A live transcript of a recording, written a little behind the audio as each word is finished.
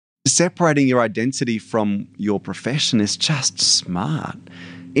Separating your identity from your profession is just smart.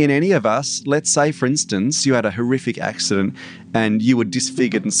 In any of us, let's say, for instance, you had a horrific accident and you were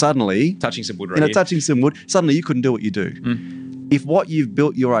disfigured and suddenly... Touching some wood right here. Touching some wood, suddenly you couldn't do what you do. If what you've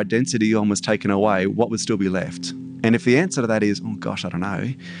built your identity on was taken away, what would still be left? And if the answer to that is, oh gosh, I don't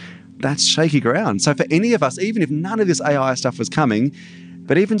know, that's shaky ground. So for any of us, even if none of this AI stuff was coming,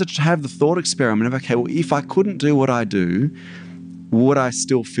 but even to have the thought experiment of, okay, well, if I couldn't do what I do, would I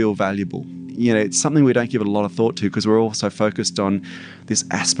still feel valuable? It's something we don't give it a lot of thought to because we're also focused on this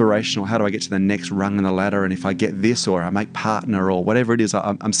aspirational, how do I get to the next rung in the ladder? And if I get this or I make partner or whatever it is,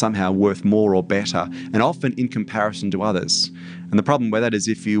 I'm somehow worth more or better, and often in comparison to others. And the problem with that is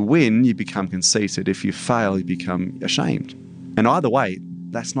if you win, you become conceited. If you fail, you become ashamed. And either way,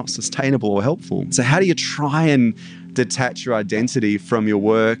 that's not sustainable or helpful. So how do you try and detach your identity from your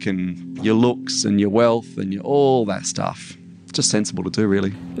work and your looks and your wealth and all that stuff? Just sensible to do,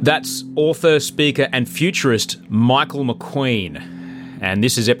 really. That's author, speaker, and futurist Michael McQueen. And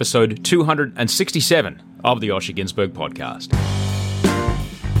this is episode 267 of the Osher Günsberg podcast.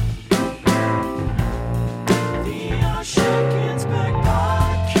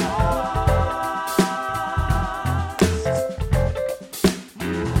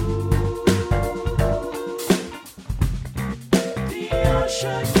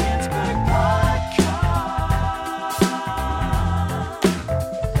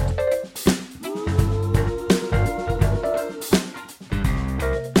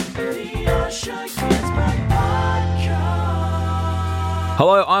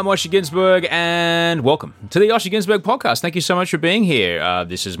 Hello, I'm Osher Günsberg, and welcome to the Osher Günsberg podcast. Thank you so much for being here.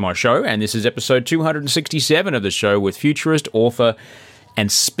 This is my show, and this is episode 267 of the show with futurist, author,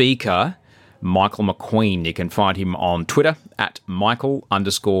 and speaker Michael McQueen. You can find him on Twitter at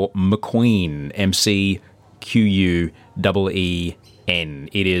Michael_McQueen, McQueen.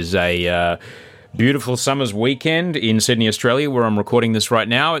 It is a beautiful summer's weekend in Sydney, Australia, where I'm recording this right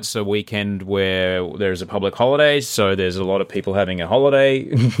now. It's a weekend where there's a public holiday, so there's a lot of people having a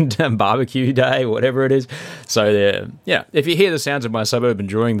holiday, barbecue day, whatever it is. So, if you hear the sounds of my suburb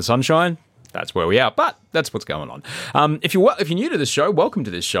enjoying the sunshine, that's where we are, but that's what's going on. If you're new to this show, welcome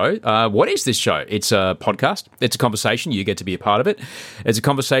to this show. What is this show? It's a podcast. It's a conversation. You get to be a part of it. It's a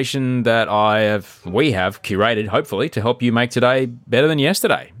conversation that we have curated, hopefully, to help you make today better than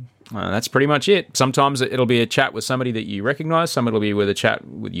yesterday. That's pretty much it. Sometimes it'll be a chat with somebody that you recognize. Some it'll be with a chat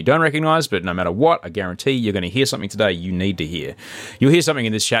with you don't recognize. But no matter what, I guarantee you're going to hear something today you need to hear. You'll hear something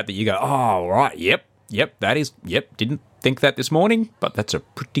in this chat that you go, oh, right, yep, didn't think that this morning, but that's a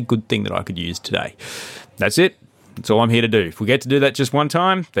pretty good thing that I could use today. That's it. That's all I'm here to do. If we get to do that just one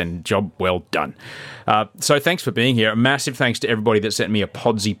time, then job well done. So thanks for being here. A massive thanks to everybody that sent me a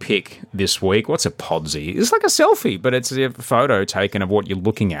Podsy pic this week. What's a Podsy? It's like a selfie, but it's a photo taken of what you're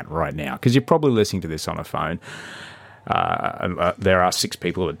looking at right now, because you're probably listening to this on a phone. There are 6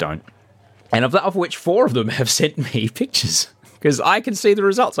 people that don't. And of which 4 of them have sent me pictures. Because I can see the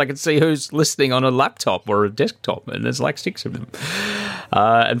results. I can see who's listening on a laptop or a desktop, and there's like 6 of them.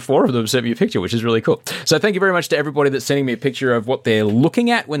 And 4 of them sent me a picture, which is really cool. So thank you very much to everybody that's sending me a picture of what they're looking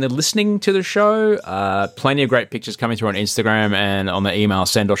at when they're listening to the show. Plenty of great pictures coming through on Instagram and on the email,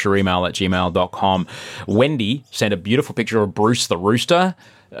 sendosheremail@gmail.com. Wendy sent a beautiful picture of Bruce the Rooster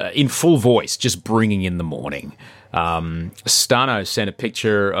in full voice, just bringing in the morning. Stano sent a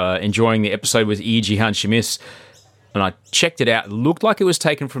picture enjoying the episode with Jihan Shemis. And I checked it out. It looked like it was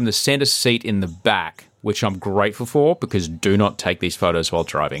taken from the center seat in the back, which I'm grateful for, because do not take these photos while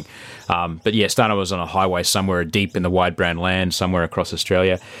driving. But yeah, Stana was on a highway somewhere deep in the wide brown land, somewhere across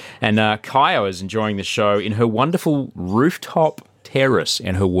Australia. And Kaya is enjoying the show in her wonderful rooftop terrace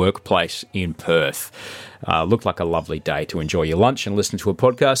in her workplace in Perth. Looked like a lovely day to enjoy your lunch and listen to a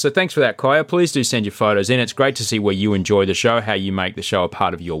podcast. So thanks for that, Kaya. Please do send your photos in. It's great to see where you enjoy the show, how you make the show a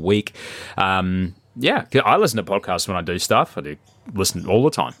part of your week. Yeah, I listen to podcasts when I do stuff. I do listen all the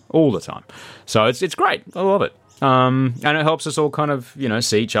time. So it's great. I love it. And it helps us all kind of,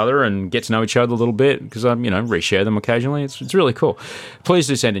 see each other and get to know each other a little bit, because I, reshare them occasionally. It's really cool. Please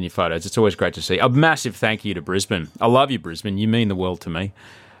do send in your photos. It's always great to see. A massive thank you to Brisbane. I love you, Brisbane. You mean the world to me.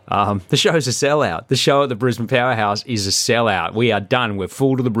 The show's a sellout. The show at the Brisbane Powerhouse is a sellout. We are done. We're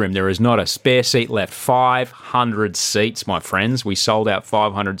full to the brim. There is not a spare seat left. 500 seats, my friends. We sold out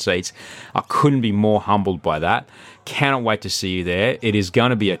 500 seats. I couldn't be more humbled by that. Cannot wait to see you there. It is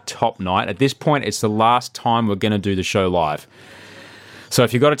going to be a top night. At this point, it's the last time we're going to do the show live. So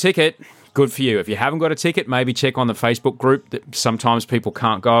if you've got a ticket, good for you. If you haven't got a ticket, maybe check on the Facebook group. Sometimes people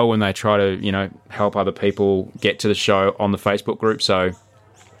can't go when they try to, help other people get to the show on the Facebook group. So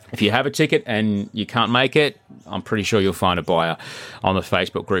If you have a ticket and you can't make it, I'm pretty sure you'll find a buyer on the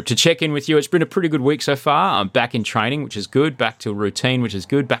Facebook group to check in with you. It's been a pretty good week so far. I'm back in training, which is good, back to routine, which is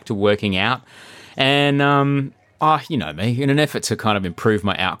good, back to working out. And, you know me, in an effort to kind of improve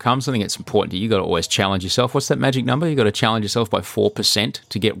my outcomes, I think it's important that you got to always challenge yourself. What's that magic number? You got to challenge yourself by 4%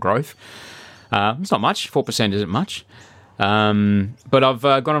 to get growth. It's not much. 4% isn't much. But I've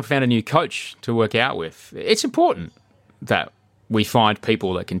gone and found a new coach to work out with. It's important that we find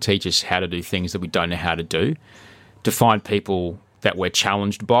people that can teach us how to do things that we don't know how to do, to find people that we're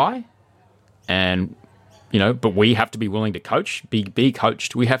challenged by, and, you know, but we have to be willing to coach, be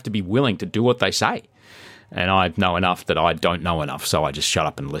coached. We have to be willing to do what they say. And I know enough that I don't know enough, so I just shut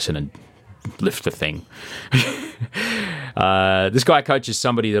up and listen and lift the thing. This guy coaches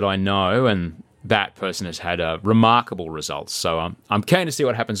somebody that I know, and that person has had remarkable results. So I'm keen to see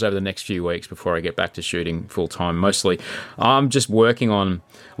what happens over the next few weeks before I get back to shooting full-time. Mostly, I'm just working on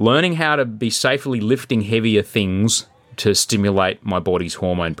learning how to be safely lifting heavier things to stimulate my body's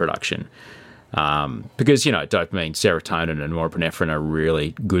hormone production. Because, you know, dopamine, serotonin, and norepinephrine are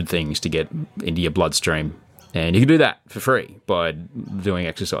really good things to get into your bloodstream. And you can do that for free by doing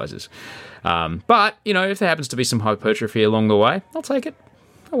exercises. But, you know, if there happens to be some hypertrophy along the way, I'll take it.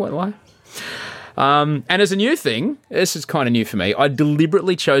 I won't lie. And as a new thing, this is kind of new for me, I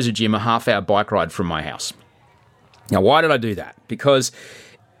deliberately chose a gym a half-hour bike ride from my house. Now, why did I do that? Because,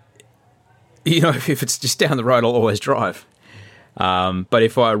 you know, if it's just down the road, I'll always drive. But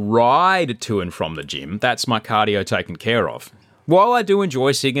if I ride to and from the gym, that's my cardio taken care of. While I do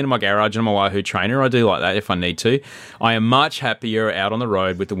enjoy sitting in my garage on my Wahoo trainer, I do like that if I need to, I am much happier out on the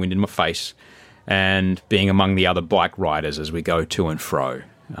road with the wind in my face and being among the other bike riders as we go to and fro.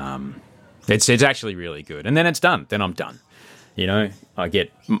 It's actually really good. And then it's done. Then I'm done. You know, I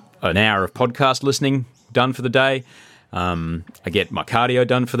get an hour of podcast listening done for the day. I get my cardio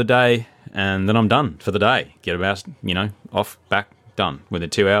done for the day, and then I'm done for the day. Get about, you know, off, back, done. Within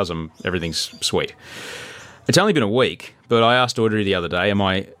 2 hours, everything's sweet. It's only been a week, but I asked Audrey the other day, am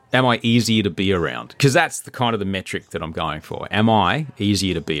I easier to be around? Because that's the kind of the metric that I'm going for. Am I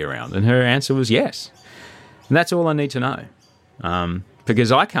easier to be around? And her answer was yes. And that's all I need to know.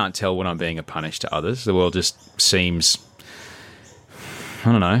 Because I can't tell when I'm being a punish to others. The world just seems,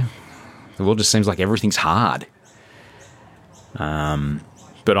 I don't know, the world just seems like everything's hard.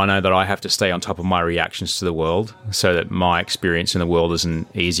 But I know that I have to stay on top of my reactions to the world so that my experience in the world is an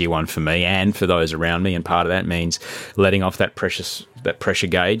easier one for me and for those around me. And part of that means letting off that pressure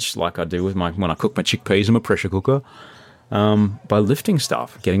gauge, like I do with when I cook my chickpeas in my pressure cooker, by lifting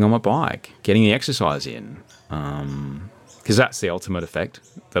stuff, getting on my bike, getting the exercise in. Because that's the ultimate effect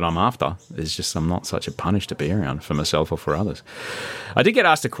that I'm after, is just I'm not such a punish to be around for myself or for others. I did get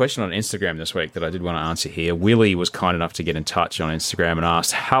asked a question on Instagram this week that I did want to answer here. Willie was kind enough to get in touch on Instagram and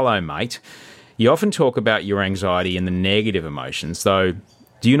asked, "Hello, mate. You often talk about your anxiety and the negative emotions, though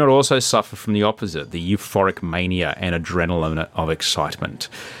do you not also suffer from the opposite, the euphoric mania and adrenaline of excitement?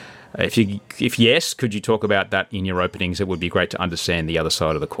 If yes, could you talk about that in your openings? It would be great to understand the other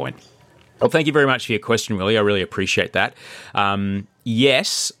side of the coin." Well, thank you very much for your question, Willie. I really appreciate that.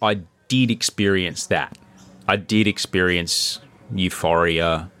 Yes, I did experience that. I did experience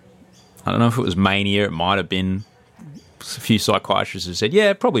euphoria. I don't know if it was mania. It might have been. A few psychiatrists have said,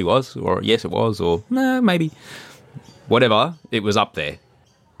 yeah, it probably was, or yes, it was, or no, maybe. Whatever. It was up there.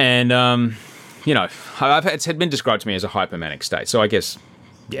 And, you know, it's had been described to me as a hypomanic state. So I guess,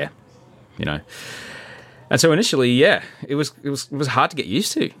 yeah, you know. And so initially, yeah, it was hard to get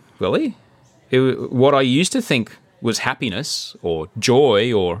used to, Willie. What I used to think was happiness or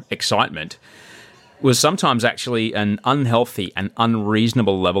joy or excitement was sometimes actually an unhealthy and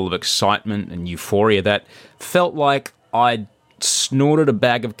unreasonable level of excitement and euphoria that felt like I'd snorted a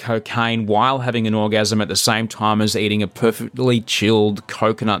bag of cocaine while having an orgasm at the same time as eating a perfectly chilled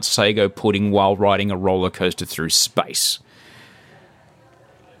coconut sago pudding while riding a roller coaster through space.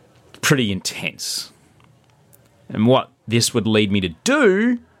 Pretty intense. And what this would lead me to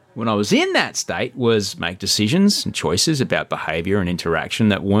do when I was in that state was make decisions and choices about behaviour and interaction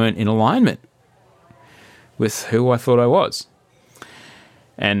that weren't in alignment with who I thought I was.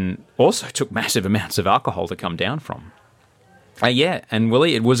 And also took massive amounts of alcohol to come down from. And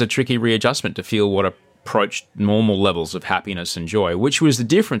Willie, it was a tricky readjustment to feel what approached normal levels of happiness and joy, which was the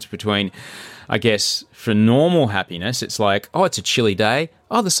difference between, I guess, for normal happiness, it's like, oh, it's a chilly day.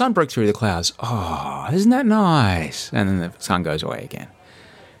 Oh, the sun broke through the clouds. Oh, isn't that nice? And then the sun goes away again.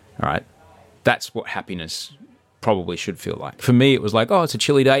 All right, that's what happiness probably should feel like. For me, it was like, oh, it's a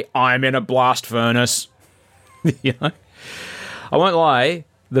chilly day. I'm in a blast furnace. You know, I won't lie.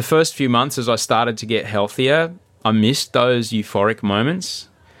 The first few months as I started to get healthier, I missed those euphoric moments.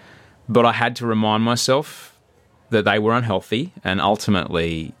 But I had to remind myself that they were unhealthy and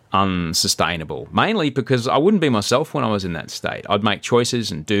ultimately unsustainable, mainly because I wouldn't be myself when I was in that state. I'd make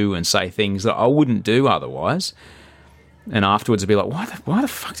choices and do and say things that I wouldn't do otherwise. And afterwards I'd be like, why the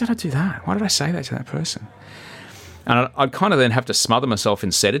fuck did I do that? Why did I say that to that person? And I'd kind of then have to smother myself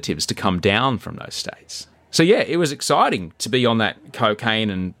in sedatives to come down from those states. So yeah, it was exciting to be on that cocaine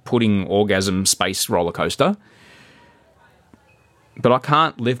and pudding orgasm space roller coaster. But I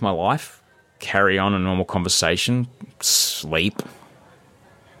can't live my life, carry on a normal conversation, sleep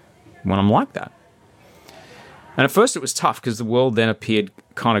when I'm like that. And at first it was tough because the world then appeared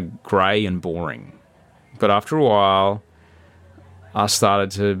kind of grey and boring. But after a while, I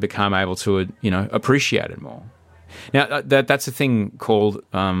started to become able to, appreciate it more. Now, that's a thing called,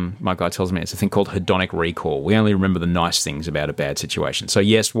 my guy tells me, it's a thing called hedonic recall. We only remember the nice things about a bad situation. So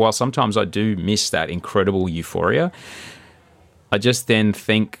yes, while sometimes I do miss that incredible euphoria, I just then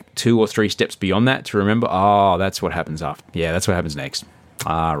think 2 or 3 steps beyond that to remember, that's what happens after. Yeah, that's what happens next.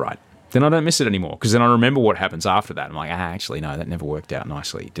 Right. Then I don't miss it anymore because then I remember what happens after that. I'm like, actually, no, that never worked out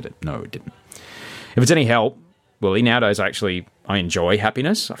nicely, did it? No, it didn't. If it's any help, Willie, nowadays I enjoy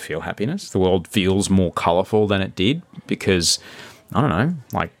happiness. I feel happiness. The world feels more colourful than it did because, I don't know,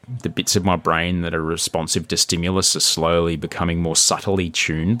 like the bits of my brain that are responsive to stimulus are slowly becoming more subtly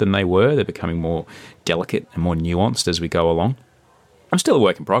tuned than they were. They're becoming more delicate and more nuanced as we go along. I'm still a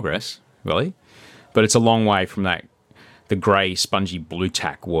work in progress, Willie, but it's a long way from the grey, spongy, blue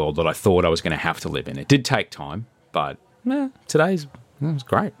tack world that I thought I was going to have to live in. It did take time, but it was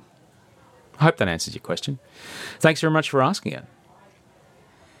great. I hope that answers your question. Thanks very much for asking it.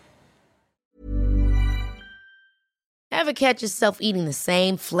 Ever catch yourself eating the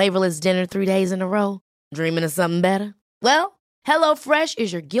same flavorless dinner 3 days in a row? Dreaming of something better? Well, HelloFresh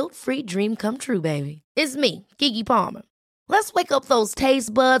is your guilt-free dream come true, baby. It's me, Keke Palmer. Let's wake up those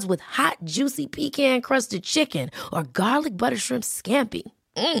taste buds with hot, juicy pecan-crusted chicken or garlic butter shrimp scampi.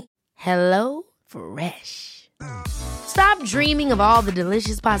 Hello Fresh. Stop dreaming of all the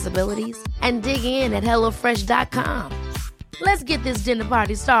delicious possibilities and dig in at HelloFresh.com. Let's get this dinner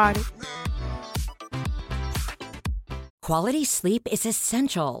party started. Quality sleep is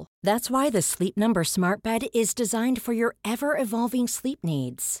essential. That's why the Sleep Number Smart Bed is designed for your ever-evolving sleep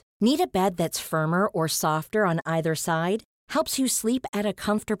needs. Need a bed that's firmer or softer on either side? Helps you sleep at a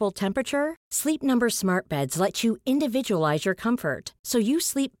comfortable temperature? Sleep Number Smart Beds let you individualize your comfort so you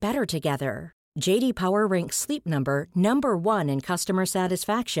sleep better together. J.D. Power ranks Sleep Number number 1 in customer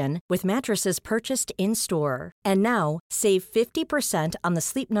satisfaction with mattresses purchased in-store. And now, save 50% on the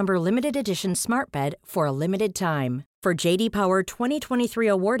Sleep Number Limited Edition Smart Bed for a limited time. For J.D. Power 2023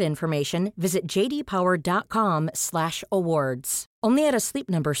 award information, visit jdpower.com/awards. Only at a Sleep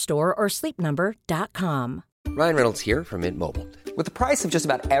Number store or sleepnumber.com. Ryan Reynolds here from Mint Mobile. With the price of just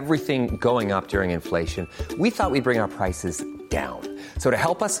about everything going up during inflation, we thought we'd bring our prices down. So to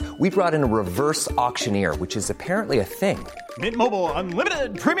help us, we brought in a reverse auctioneer, which is apparently a thing. Mint Mobile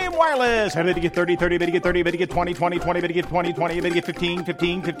Unlimited Premium Wireless. How to get 30, 30, bit to get 30, bit to get 20, 20, 20, bit to get 20, 20, bit to get 15,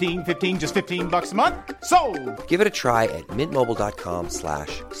 15, 15, 15, just $15 a month? Sold! Give it a try at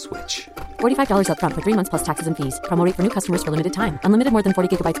mintmobile.com/switch. $45 up front for 3 months plus taxes and fees. Promo rate for new customers for limited time. Unlimited more than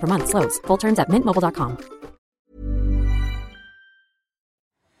 40 gigabytes per month. Slows full terms at mintmobile.com.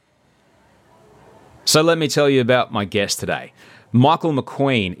 So let me tell you about my guest today. Michael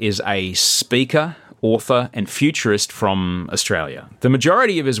McQueen is a speaker, author, and futurist from Australia. The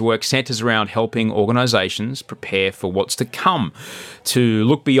majority of his work centres around helping organisations prepare for what's to come, to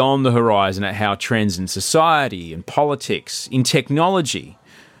look beyond the horizon at how trends in society, in politics, in technology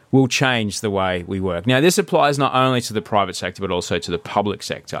will change the way we work. Now, this applies not only to the private sector, but also to the public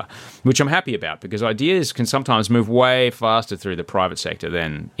sector, which I'm happy about because ideas can sometimes move way faster through the private sector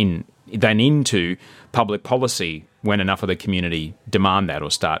than into public policy when enough of the community demand that or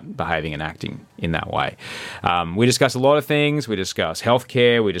start behaving and acting in that way. We discuss a lot of things. We discuss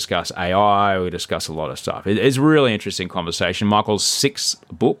healthcare. We discuss AI. We discuss a lot of stuff. It's a really interesting conversation. Michael's sixth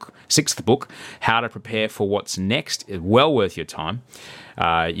book, How to Prepare for What's Next, is well worth your time.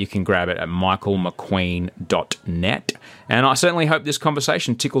 You can grab it at michaelmcqueen.net. And I certainly hope this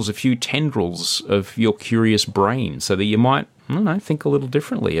conversation tickles a few tendrils of your curious brain so that you might, think a little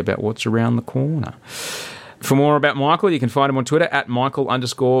differently about what's around the corner. For more about Michael, you can find him on Twitter at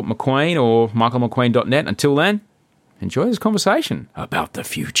Michael_McQueen or michaelmcqueen.net. Until then, enjoy this conversation about the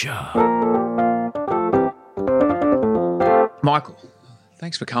future. Michael,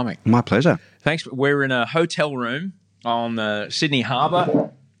 thanks for coming. My pleasure. Thanks. We're in a hotel room on Sydney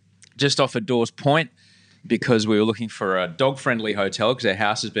Harbour, just off of Dawes Point, because we were looking for a dog-friendly hotel because our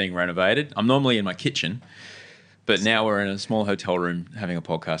house is being renovated. I'm normally in my kitchen, But now we're in a small hotel room having a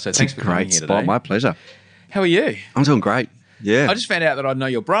podcast. So thanks for coming Great here spot. today. My pleasure. How are you? I'm doing great. Yeah. I just found out that I know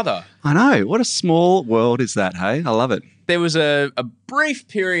your brother. I know. What a small world is that, hey? I love it. There was a brief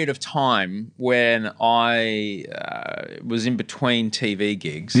period of time when I was in between TV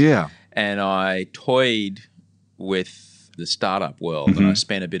gigs. Yeah. And I toyed with the startup world, and I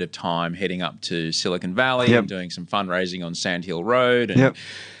spent a bit of time heading up to Silicon Valley and doing some fundraising on Sand Hill Road. And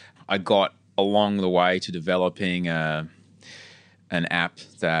I got along the way to developing an app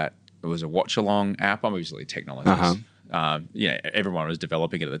that was a watch-along app. I'm obviously a technologist. Everyone was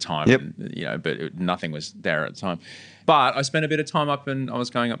developing it at the time, but nothing was there at the time. But I spent a bit of time up, and I was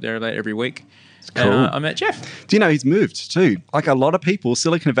going up there every week. Cool. And I met Jeff. Do you know he's moved too? Like a lot of people,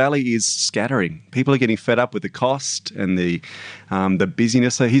 Silicon Valley is scattering. People are getting fed up with the cost and the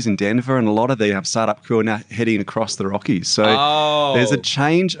busyness. So he's in Denver, and a lot of the startup crew are now heading across the Rockies. So there's a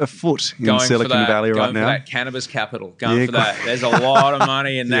change afoot in Silicon Valley right now. Going for that cannabis capital. Going for that. There's a lot of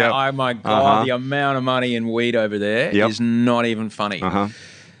money in that. Oh my God, the amount of money in weed over there is not even funny.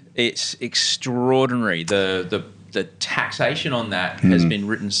 It's extraordinary. The taxation on that has been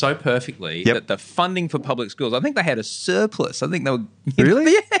written so perfectly that the funding for public schools, I think they had a surplus. I think they were...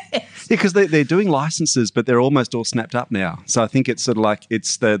 Really? Yeah, because they're doing licenses, but they're almost all snapped up now. So I think it's sort of like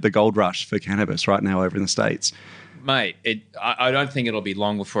it's the gold rush for cannabis right now over in the States. Mate, I don't think it'll be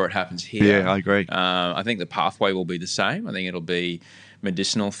long before it happens here. Yeah, I agree. I think the pathway will be the same. I think it'll be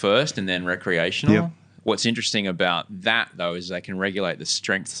medicinal first and then recreational. Yep. What's interesting about that, though, is they can regulate the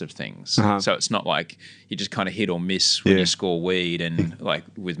strengths of things. So it's not like you just kind of hit or miss when you score weed. And like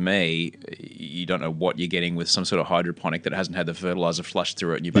with me, you don't know what you're getting with some sort of hydroponic that hasn't had the fertilizer flushed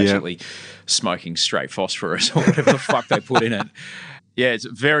through it. And you're basically smoking straight phosphorus or whatever the fuck they put in it. Yeah, it's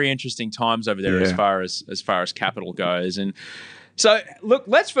very interesting times over there as far as capital goes. And so, look,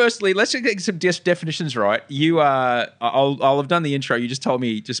 let's get some definitions right. I'll have done the intro. You just told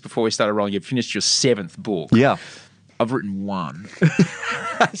me just before we started rolling, you've finished your 7th book. Yeah. I've written 1.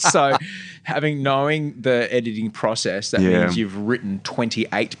 So, knowing the editing process, that means you've written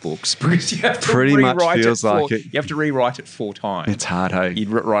 28 books because you have to You have to rewrite it 4 times. It's hard, hey? You'd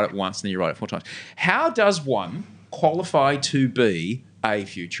write it once and then you write it 4 times. How does one qualify to be a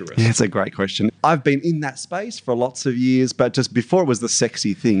futurist? Yeah, it's a great question. I've been in that space for lots of years, but just before it was the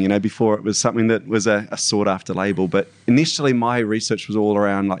sexy thing, before it was something that was a sought-after label. But initially, my research was all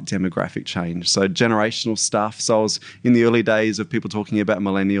around like demographic change, so generational stuff. So I was in the early days of people talking about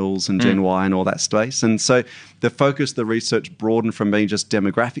millennials and Gen Y and all that space. And so the focus, the research broadened from being just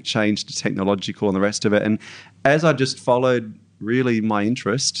demographic change to technological and the rest of it. And as I just followed really my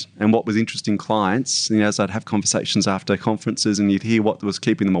interest and what was interesting clients, as I'd have conversations after conferences and you'd hear what was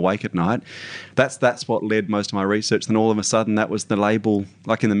keeping them awake at night, that's what led most of my research. Then all of a sudden that was the label,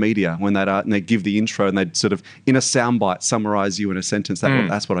 like in the media, when they'd give the intro and they'd sort of, in a soundbite, summarize you in a sentence.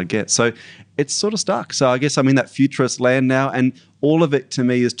 That's what I get. So it's sort of stuck. So I guess I'm in that futurist land now, and all of it to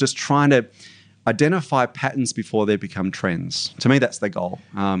me is just trying to identify patterns before they become trends. To me, that's the goal.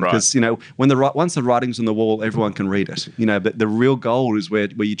 Because, once the writing's on the wall, everyone can read it. But the real goal is where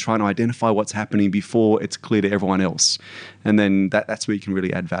you're trying to identify what's happening before it's clear to everyone else. And then that's where you can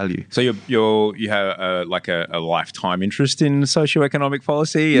really add value. So you have a lifetime interest in socioeconomic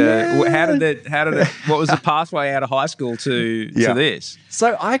policy. What was the pathway out of high school to this?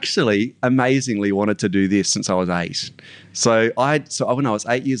 So I actually amazingly wanted to do this since I was 8. So when I was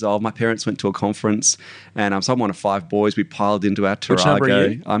 8 years old, my parents went to a conference, and so I'm one of 5 boys. We piled into our Tarago. Which number are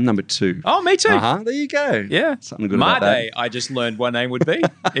you? I'm number 2. Oh, me too. There you go. Yeah, something good about that. Marday, I just learned what name would be.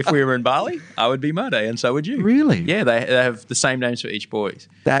 If we were in Bali, I would be Marday, and so would you. Really? Yeah, they have the same names for each boy.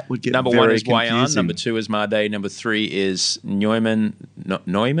 That would get number very 1 is confusing. Wayan, number 2 is Marday, number 3 is Neumann.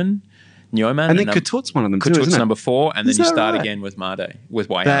 And then Katut's one of them too, isn't it? Katut's number 4, and then you start right? again with Marday, with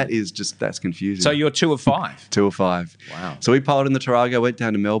Wayan. That's confusing. So you're 2 of 5. 2 of 5. Wow. So we piled in the Tarago, went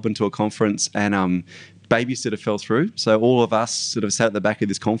down to Melbourne to a conference, and babysitter fell through. So all of us sort of sat at the back of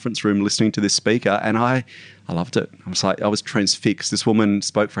this conference room listening to this speaker, and I loved it. I was transfixed. This woman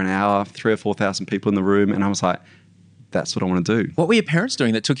spoke for an hour, 3,000 or 4,000 people in the room, and I was like, that's what I want to do. What were your parents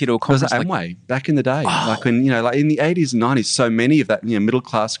doing that took you to a conference? It was Amway back in the day. Like when, like in the 80s and 90s, so many of that, middle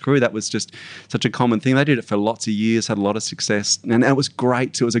class crew, that was just such a common thing. They did it for lots of years, had a lot of success. And it was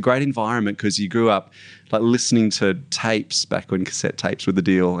great. It was a great environment because you grew up like listening to tapes back when cassette tapes were the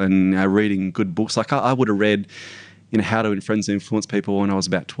deal, and reading good books. Like I would have read, How to Influence People when I was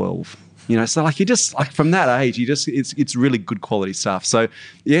about 12. So like you just like from that age, it's really good quality stuff. So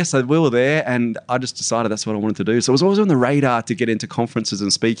so we were there, and I just decided that's what I wanted to do. So it was always on the radar to get into conferences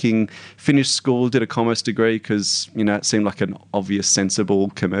and speaking. Finished school, did a commerce degree because it seemed like an obvious, sensible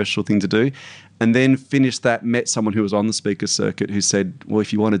commercial thing to do, and then finished that. Met someone who was on the speaker circuit who said, "Well,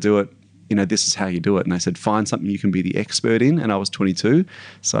 if you want to do it, this is how you do it." And they said, "Find something you can be the expert in." And I was 22,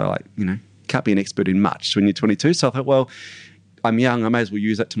 so can't be an expert in much when you're 22. So I thought, well, I'm young, I may as well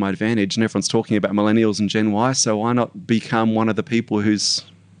use that to my advantage. And everyone's talking about millennials and Gen Y, so why not become one of the people who's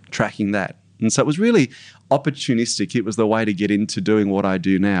tracking that? And so it was really opportunistic. It was the way to get into doing what I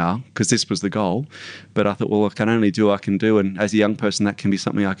do now, because this was the goal. But I thought, well, I can only do what I can do. And as a young person, that can be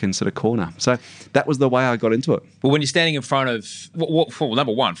something I can sort of corner. So that was the way I got into it. Well, when you're standing in front of, well,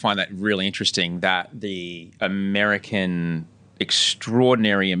 number one, find that really interesting that the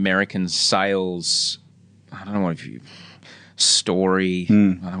extraordinary American sales, I don't know what story, I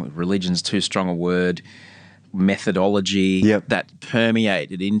don't know, religion's too strong a word, methodology that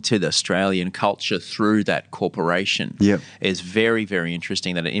permeated into the Australian culture through that corporation is very, very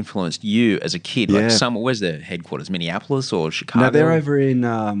interesting that it influenced you as a kid. Like where's the headquarters, Minneapolis or Chicago? No, they're over in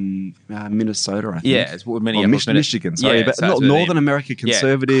Minnesota, I think. Yeah, it's Minneapolis. Michigan, sorry. But so Northern America,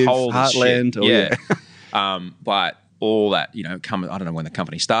 conservative, heartland. But all that, I don't know when the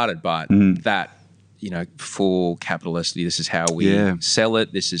company started, but that, for capitalists, this is how we sell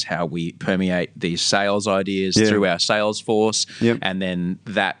it. This is how we permeate these sales ideas through our sales force. And then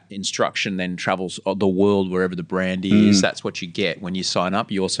that instruction then travels the world wherever the brand is. That's what you get when you sign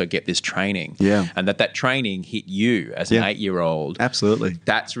up. You also get this training. And that training hit you as an 8-year-old. Absolutely.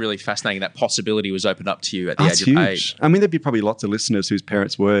 That's really fascinating. That possibility was opened up to you at the age of 8. I mean, there'd be probably lots of listeners whose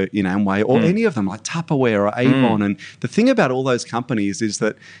parents were in Amway or any of them, like Tupperware or Avon. And the thing about all those companies is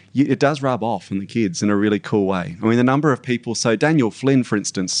that it does rub off on the kids in a really cool way. I mean, the number of people, so Daniel Flynn, for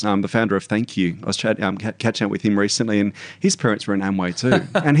instance, the founder of Thank You, I was catching up with him recently, and his parents were in Amway too.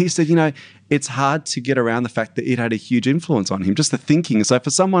 And he said, it's hard to get around the fact that it had a huge influence on him, just the thinking. So for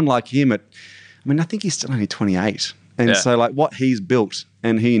someone like him I think he's still only 28. And so like what he's built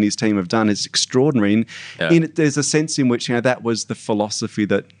and he and his team have done is extraordinary. And there's a sense in which, that was the philosophy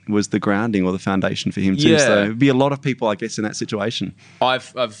that was the grounding or the foundation for him too. So there'd be a lot of people, I guess, in that situation.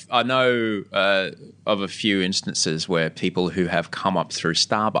 I know of a few instances where people who have come up through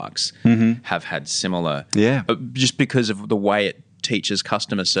Starbucks have had similar, just because of the way it teaches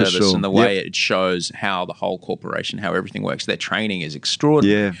customer service and the way it shows how the whole corporation, how everything works. Their training is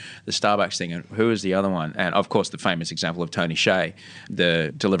extraordinary. The Starbucks thing. And who is the other one? And of course, the famous example of Tony Hsieh,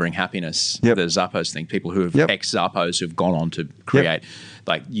 the delivering happiness, the Zappos thing. People who have ex-Zappos who've gone on to create,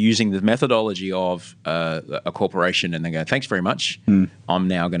 like using the methodology of a corporation, and they go, thanks very much. I'm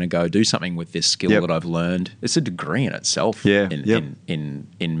now going to go do something with this skill that I've learned. It's a degree in itself in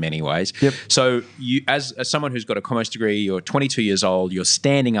many ways. So you, as someone who's got a commerce degree, you're 22 years old, you're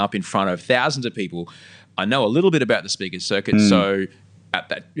standing up in front of thousands of people. I know a little bit about the speaker circuit, so at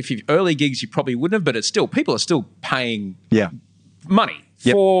that, if you've early gigs, you probably wouldn't have, but it's still, people are still paying money.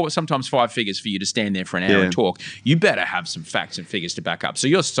 Sometimes 5 figures for you to stand there for an hour and talk. You better have some facts and figures to back up. So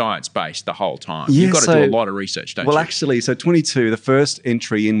you're science-based the whole time. You've got to do a lot of research, don't you? Well, actually, so 22, the first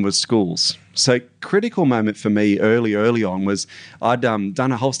entry in was schools. So critical moment for me early on was I'd done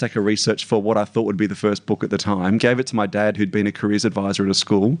a whole stack of research for what I thought would be the first book at the time, gave it to my dad who'd been a careers advisor at a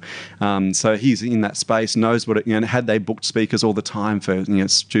school. So he's in that space, knows what it, had they booked speakers all the time for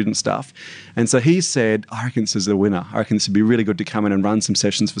student stuff. And so he said, I reckon this is the winner. I reckon this would be really good to come in and run some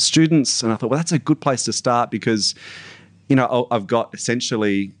sessions for students. And I thought, well, that's a good place to start because I've got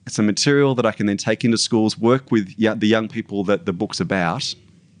essentially some material that I can then take into schools, work with the young people that the book's about,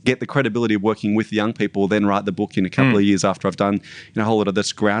 get the credibility of working with young people, then write the book in a couple of years after I've done a whole lot of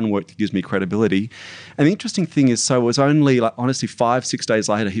this groundwork that gives me credibility. And the interesting thing is, so it was only honestly 5-6 days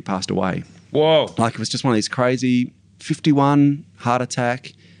later, he passed away. Whoa. It was just one of these crazy 51 heart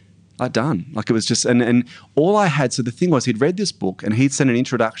attack. Done. It was just, and all I had, so the thing was he'd read this book and he'd sent an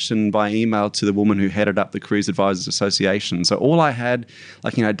introduction by email to the woman who headed up the Careers Advisors Association. So all I had,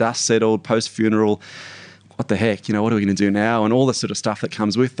 dust settled, post-funeral, what the heck, what are we going to do now? And all the sort of stuff that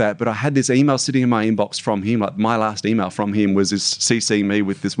comes with that. But I had this email sitting in my inbox from him, my last email from him was CCing me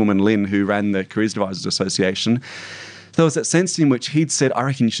with this woman, Lynn, who ran the Careers Advisors Association. There was that sense in which he'd said, I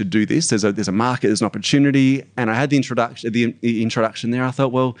reckon you should do this. There's a market, there's an opportunity. And I had the introduction there. I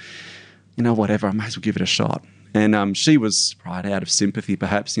thought, well, whatever, I might as well give it a shot. And she was right out of sympathy,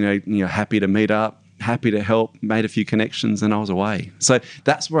 perhaps, happy to meet up, happy to help, made a few connections, and I was away. So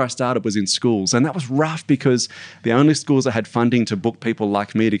that's where I started, was in schools. And that was rough because the only schools that had funding to book people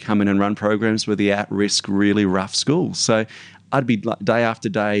like me to come in and run programs were the at-risk, really rough schools. So I'd be like day after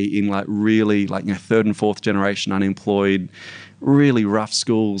day in like really like, third and fourth generation unemployed, really rough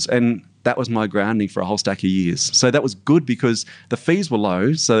schools. And that was my grounding for a whole stack of years. So that was good because the fees were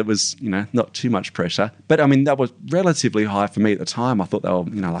low. So it was, not too much pressure. But I mean, that was relatively high for me at the time. I thought they were,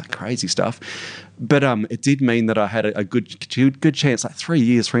 like crazy stuff. But it did mean that I had a good chance, like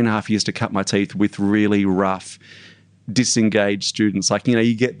 3.5 years to cut my teeth with really rough, disengaged students. Like,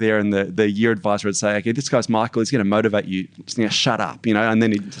 you get there and the year advisor would say, okay, this guy's Michael, he's going to motivate you, shut up, and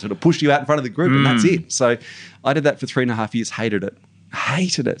then he'd sort of push you out in front of the group and that's it. So I did that for 3.5 years, hated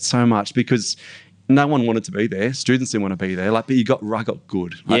it so much because no one wanted to be there. Students didn't want to be there. Like, but I got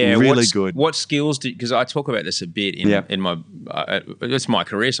good, really good. What skills because I talk about this a bit in my, it's my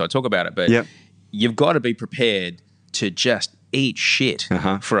career, so I talk about it, but you've got to be prepared to just eat shit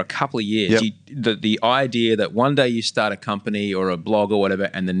for a couple of years. The idea that one day you start a company or a blog or whatever,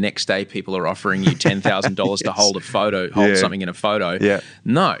 and the next day people are offering you $10,000 to hold something in a photo.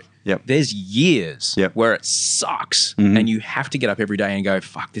 No. There's years where it sucks and you have to get up every day and go,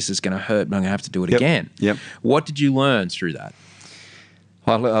 fuck, this is going to hurt, but I'm going to have to do it again. What did you learn through that?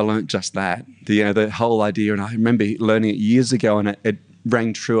 I learned just that. The whole idea, and I remember learning it years ago, and it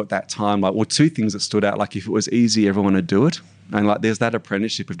rang true at that time. Like, well, two things that stood out. Like, if it was easy, everyone would do it. And like, there's that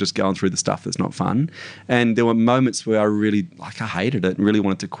apprenticeship of just going through the stuff that's not fun. And there were moments where I really, I hated it and really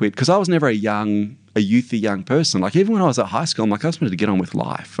wanted to quit because I was never a youthy young person. Like, even when I was at high school, I'm like, I just wanted to get on with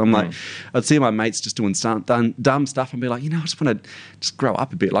life. I'm like, I'd see my mates just doing dumb stuff and be like, I just want to just grow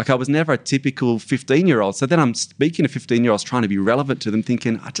up a bit. Like, I was never a typical 15-year-old. So then I'm speaking to 15-year-olds trying to be relevant to them,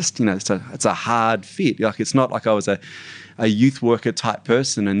 thinking, I just, it's a hard fit. Like, it's not like I was a youth worker type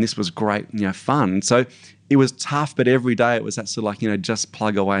person and this was great, fun. So it was tough, but every day it was that sort of like, just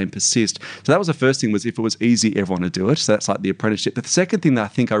plug away and persist. So that was the first thing, was if it was easy, everyone would do it. So that's like the apprenticeship. The second thing that I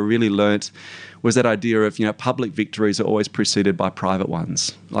think I really learnt was that idea of, public victories are always preceded by private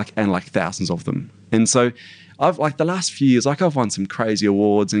ones, and thousands of them. And so I've the last few years, I've won some crazy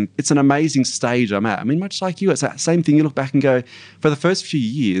awards and it's an amazing stage I'm at. I mean, much like you, it's that same thing. You look back and go, for the first few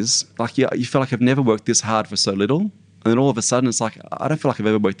years, you feel like I've never worked this hard for so little. And then all of a sudden, it's like, I don't feel like I've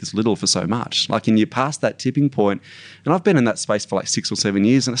ever worked this little for so much. And you pass that tipping point, and I've been in that space for 6 or 7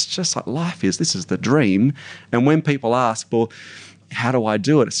 years, and it's just like, this is the dream. And when people ask, well, how do I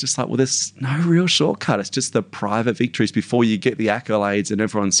do it? It's just like, well, there's no real shortcut. It's just the private victories before you get the accolades and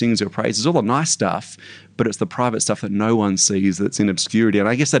everyone sings your praises, all the nice stuff, but it's the private stuff that no one sees, that's in obscurity. And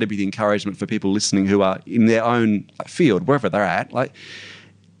I guess that'd be the encouragement for people listening who are in their own field, wherever they're at.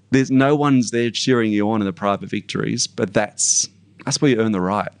 There's no one's there cheering you on in the private victories, but that's where you earn the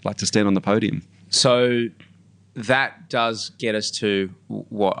right, to stand on the podium. So that does get us to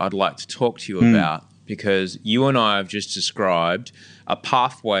what I'd like to talk to you about, because you and I have just described a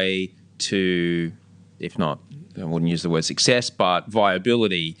pathway to, if not, I wouldn't use the word success, but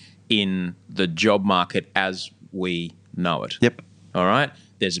viability in the job market as we know it. Yep. All right?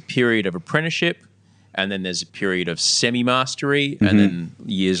 There's a period of apprenticeship, and then there's a period of semi-mastery, and then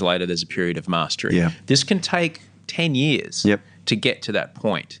years later there's a period of mastery. Yeah. This can take 10 years to get to that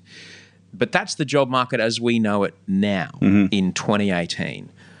point. But that's the job market as we know it now in 2018.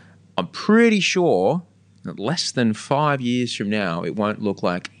 I'm pretty sure that less than 5 years from now, it won't look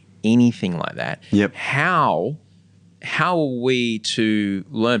like anything like that. Yep. How are we to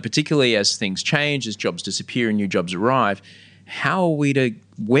learn, particularly as things change, as jobs disappear and new jobs arrive,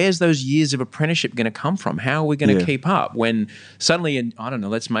 where's those years of apprenticeship going to come from? How are we going to keep up when suddenly, I don't know,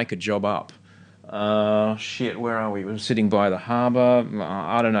 let's make a job up. Where are we? We're sitting by the harbour.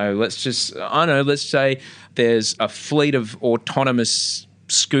 I don't know. Let's say there's a fleet of autonomous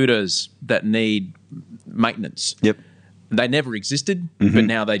scooters that need maintenance. Yep. They never existed, but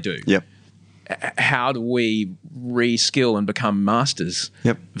now they do. Yep. How do we reskill and become masters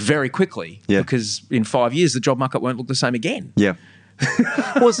very quickly? Yep. Because in 5 years, the job market won't look the same again. Yeah.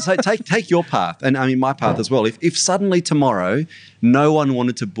 Well, so take your path, and I mean my path as well. If suddenly tomorrow no one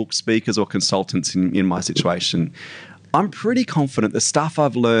wanted to book speakers or consultants in my situation, I'm pretty confident the stuff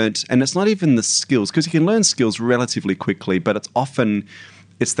I've learned, and it's not even the skills, because you can learn skills relatively quickly, but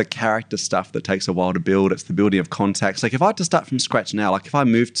it's the character stuff that takes a while to build. It's the building of contacts. If I had to start from scratch now, if I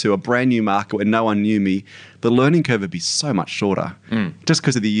moved to a brand new market where no one knew me, the learning curve would be so much shorter just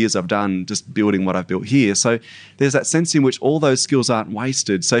because of the years I've done just building what I've built here. So there's that sense in which all those skills aren't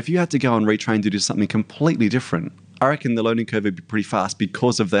wasted. So if you had to go and retrain to do something completely different, I reckon the learning curve would be pretty fast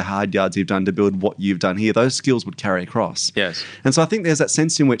because of the hard yards you've done to build what you've done here. Those skills would carry across. Yes. And so I think there's that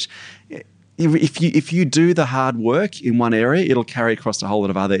sense in which if you do the hard work in one area, it'll carry across a whole lot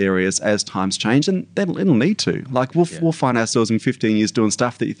of other areas as times change, and then it'll need to. We'll find ourselves in 15 years doing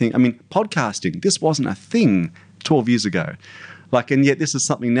stuff that you think, I mean, podcasting, this wasn't a thing 12 years ago. And yet this is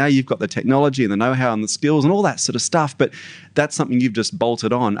something now you've got the technology and the know-how and the skills and all that sort of stuff, but that's something you've just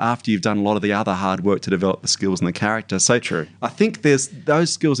bolted on after you've done a lot of the other hard work to develop the skills and the character. So true. I think there's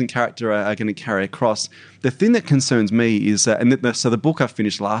those skills and character are going to carry across. The thing that concerns me is, so the book I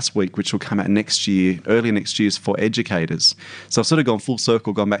finished last week, which will come out next year, early next year, is for educators. So I've sort of gone full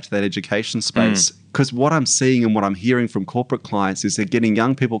circle, gone back to that education space, because what I'm seeing and what I'm hearing from corporate clients is they're getting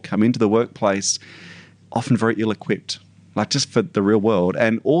young people come into the workplace often very ill-equipped. Just for the real world.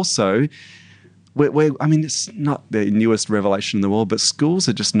 And also, it's not the newest revelation in the world, but schools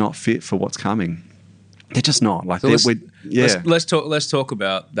are just not fit for what's coming. They're just not. Let's talk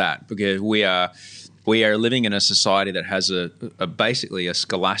about that, because we are living in a society that has basically a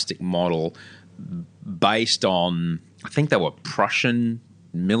scholastic model based on, I think they were Prussian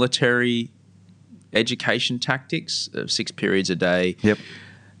military education tactics of 6 periods a day. Yep.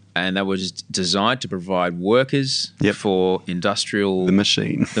 And that was designed to provide workers for industrial... The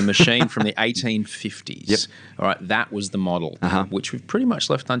machine from the 1850s. Yep. All right, that was the model, which we've pretty much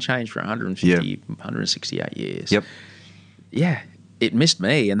left unchanged for 168 years. Yep. Yeah, it missed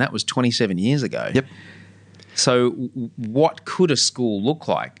me, and that was 27 years ago. Yep. So what could a school look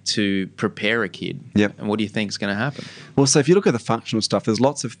like to prepare a kid? Yep. And what do you think is going to happen? Well, so if you look at the functional stuff, there's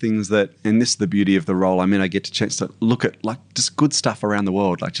lots of things that, and this is the beauty of the role, I get a chance to look at just good stuff around the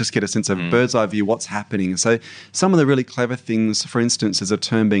world, just get a sense of bird's eye view, what's happening. So some of the really clever things, for instance, there's a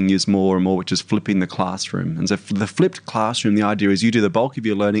term being used more and more, which is flipping the classroom. And so for the flipped classroom, the idea is you do the bulk of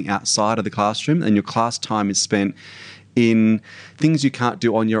your learning outside of the classroom and your class time is spent in things you can't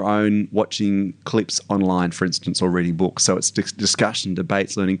do on your own, watching clips online, for instance, or reading books. So it's discussion,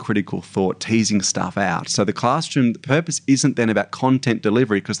 debates, learning critical thought, teasing stuff out. So the classroom, the purpose isn't then about content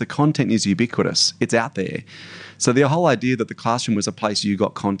delivery, because the content is ubiquitous. It's out there. So the whole idea that the classroom was a place you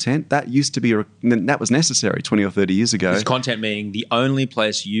got content, that used to be, that was necessary 20 or 30 years ago. This content being the only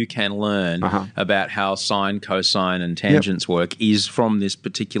place you can learn about how sine, cosine and tangents work is from this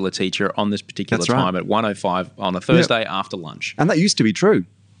particular teacher on this particular time at 1:05 on a Thursday after lunch. And that used to be true.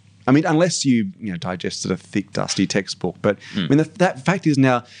 Unless you digested a thick, dusty textbook. But that fact is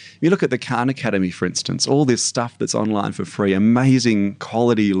now, you look at the Khan Academy, for instance, all this stuff that's online for free, amazing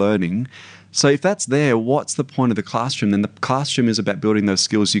quality learning. So if that's there, what's the point of the classroom? Then the classroom is about building those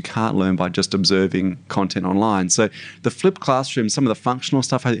skills you can't learn by just observing content online. So the flipped classroom, some of the functional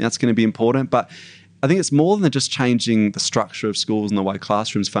stuff, I think that's going to be important. But I think it's more than just changing the structure of schools and the way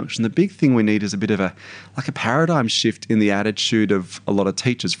classrooms function. The big thing we need is a bit of a paradigm shift in the attitude of a lot of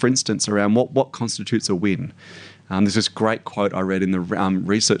teachers, for instance, around what constitutes a win. There's this great quote I read in the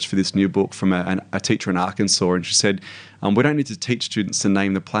research for this new book from a teacher in Arkansas, and she said, we don't need to teach students to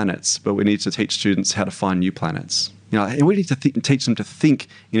name the planets, but we need to teach students how to find new planets. And we need to teach them to think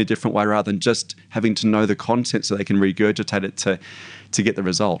in a different way rather than just having to know the content so they can regurgitate it to get the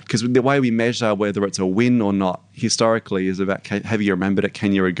result. Because the way we measure whether it's a win or not historically is about, have you remembered it?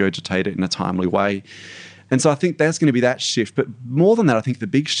 Can you regurgitate it in a timely way? And so I think that's going to be that shift. But more than that, I think the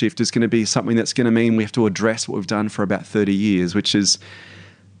big shift is going to be something that's going to mean we have to address what we've done for about 30 years, which is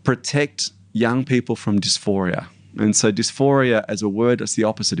protect young people from dysphoria. And so dysphoria as a word, it's the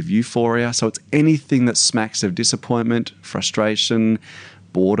opposite of euphoria. So it's anything that smacks of disappointment, frustration,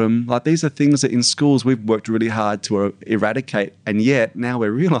 boredom. These are things that in schools we've worked really hard to eradicate. And yet now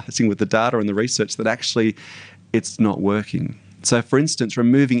we're realizing with the data and the research that actually it's not working. So, for instance,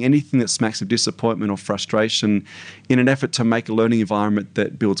 removing anything that smacks of disappointment or frustration in an effort to make a learning environment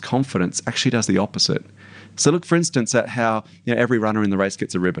that builds confidence actually does the opposite. So look, for instance, at how every runner in the race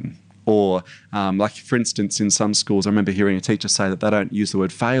gets a ribbon. Or, for instance, in some schools, I remember hearing a teacher say that they don't use the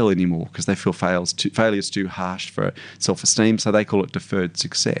word fail anymore because they feel failure is too harsh for self-esteem, so they call it deferred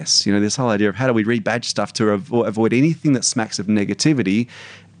success. This whole idea of how do we rebadge stuff to avoid anything that smacks of negativity.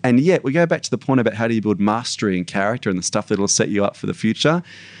 And yet we go back to the point about how do you build mastery and character and the stuff that will set you up for the future.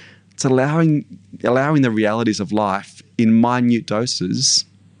 It's allowing the realities of life in minute doses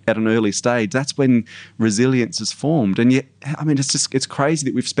at an early stage. That's when resilience is formed. And yet, it's crazy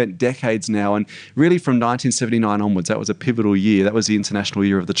that we've spent decades now, and really from 1979 onwards, that was a pivotal year. That was the International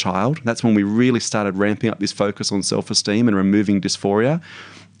Year of the Child. That's when we really started ramping up this focus on self-esteem and removing dysphoria.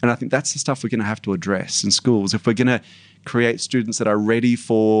 And I think that's the stuff we're going to have to address in schools if we're going to create students that are ready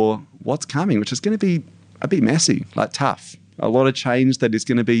for what's coming, which is going to be a bit messy, tough. A lot of change that is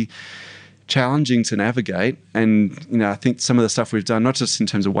going to be challenging to navigate. And, I think some of the stuff we've done, not just in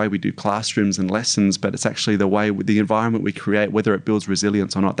terms of the way we do classrooms and lessons, but it's actually the way, the environment we create, whether it builds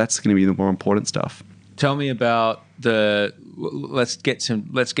resilience or not, that's going to be the more important stuff. Tell me about let's get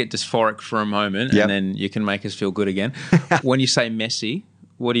dysphoric for a moment, and then you can make us feel good again. When you say messy,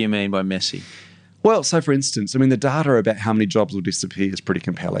 what do you mean by messy? Well, so for instance, I mean, the data about how many jobs will disappear is pretty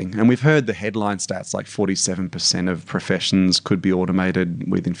compelling. And we've heard the headline stats like 47% of professions could be automated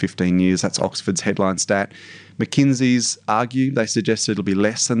within 15 years. That's Oxford's headline stat. McKinsey's argue, they suggest it'll be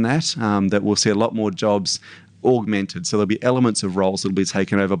less than that, that we'll see a lot more jobs augmented. So there'll be elements of roles that will be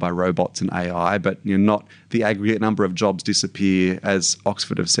taken over by robots and AI, but not the aggregate number of jobs disappear, as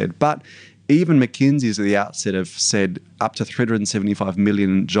Oxford have said. But even McKinsey's at the outset have said up to 375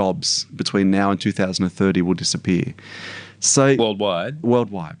 million jobs between now and 2030 will disappear. So Worldwide.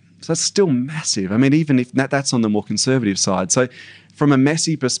 So that's still massive. I mean, even if that's on the more conservative side. So from a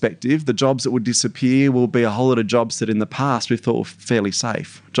messy perspective, the jobs that would disappear will be a whole lot of jobs that in the past we thought were fairly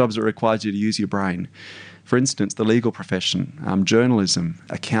safe, jobs that required you to use your brain. For instance, the legal profession, journalism,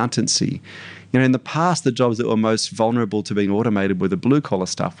 accountancy. In the past, the jobs that were most vulnerable to being automated were the blue-collar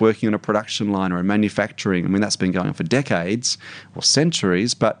stuff, working on a production line or in manufacturing. I mean, that's been going on for decades or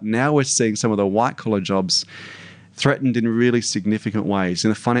centuries, but now we're seeing some of the white-collar jobs threatened in really significant ways. In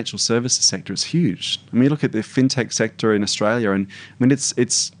the financial services sector, it's huge. I mean, you look at the fintech sector in Australia, and I mean,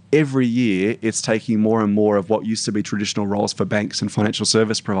 it's every year it's taking more and more of what used to be traditional roles for banks and financial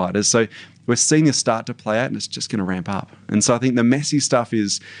service providers. So we're seeing this start to play out, and it's just going to ramp up. And so I think the messy stuff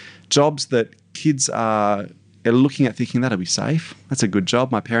is jobs that kids are looking at thinking that'll be safe. That's a good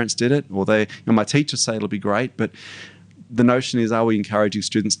job. My parents did it, or my teachers say it'll be great. But the notion is, are we encouraging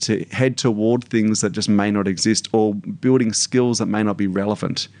students to head toward things that just may not exist, or building skills that may not be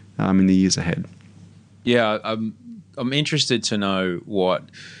relevant in the years ahead? Yeah, I'm interested to know what,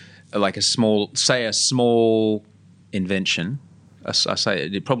 like a small invention. I say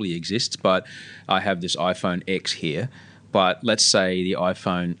it probably exists, but I have this iPhone X here. But let's say the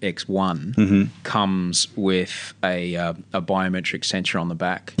iPhone X1 comes with a biometric sensor on the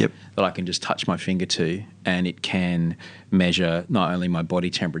back that I can just touch my finger to, and it can measure not only my body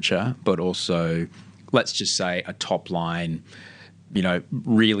temperature, but also, let's just say, a top line,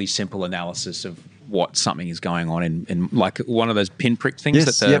 really simple analysis of what something is going on in like one of those pinprick things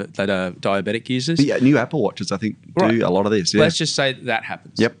that a diabetic uses. The new Apple Watches, I think, do a lot of this. Yeah. Let's just say that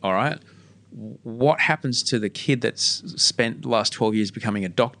happens. Yep. All right. What happens to the kid that's spent the last 12 years becoming a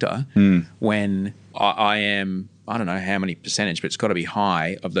doctor when I am, I don't know how many percentage, but it's got to be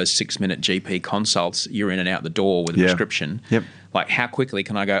high, of those 6-minute GP consults, you're in and out the door with a prescription. Yep. Like, how quickly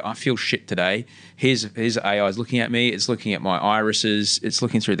can I go, I feel shit today. Here's AI is looking at me. It's looking at my irises. It's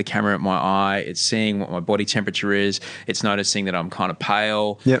looking through the camera at my eye. It's seeing what my body temperature is. It's noticing that I'm kind of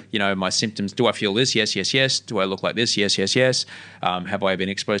pale. Yep. My symptoms. Do I feel this? Yes, yes, yes. Do I look like this? Yes, yes, yes. Have I been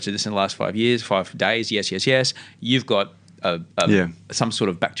exposed to this in the last 5 years, 5 days? Yes, yes, yes. You've got some sort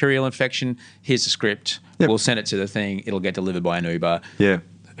of bacterial infection. Here's the script. Yep. We'll send it to the thing. It'll get delivered by an Uber. Yeah.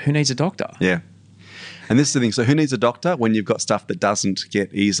 Who needs a doctor? Yeah. And this is the thing. So who needs a doctor when you've got stuff that doesn't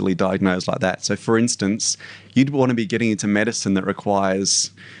get easily diagnosed like that? So for instance, you'd want to be getting into medicine that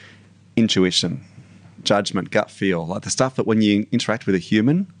requires intuition, judgment, gut feel, like the stuff that when you interact with a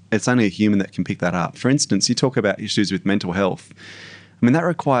human, it's only a human that can pick that up. For instance, you talk about issues with mental health. I mean, that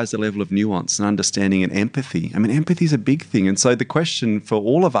requires a level of nuance and understanding and empathy. I mean, empathy is a big thing. And so the question for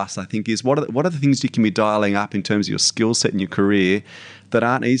all of us, I think, is what are the things you can be dialing up in terms of your skill set and your career that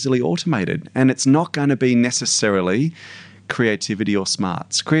aren't easily automated? And it's not going to be necessarily creativity or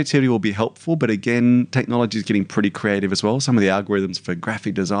smarts. Creativity will be helpful, but again, technology is getting pretty creative as well. Some of the algorithms for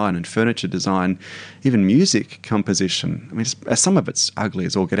graphic design and furniture design, even music composition. I mean, some of it's ugly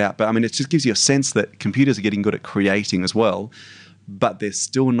as all get out, but I mean, it just gives you a sense that computers are getting good at creating as well, but they're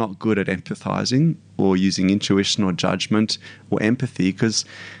still not good at empathizing or using intuition or judgment or empathy because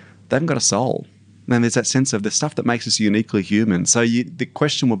they haven't got a soul. And there's that sense of the stuff that makes us uniquely human. So the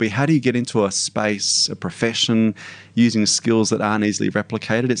question will be, how do you get into a space, a profession, using skills that aren't easily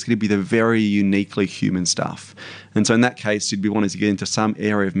replicated? It's going to be the very uniquely human stuff. And so in that case, you'd be wanting to get into some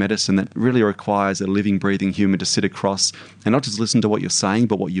area of medicine that really requires a living, breathing human to sit across and not just listen to what you're saying,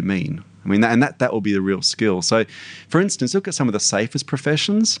 but what you mean. I mean, that will be the real skill. So, for instance, look at some of the safest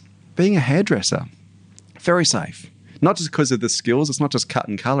professions. Being a hairdresser, very safe. Not just because of the skills, it's not just cut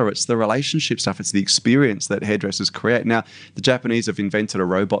and colour, it's the relationship stuff, it's the experience that hairdressers create. Now, the Japanese have invented a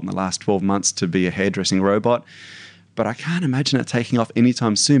robot in the last 12 months to be a hairdressing robot, but I can't imagine it taking off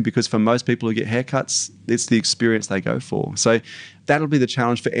anytime soon because for most people who get haircuts, it's the experience they go for. So that'll be the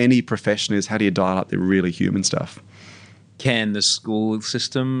challenge for any profession is how do you dial up the really human stuff? Can the school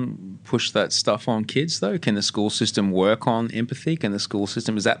system push that stuff on kids, though? Can the school system work on empathy? Can the school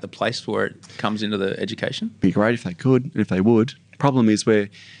system, is that the place where it comes into the education? It'd be great if they could, if they would. Problem is where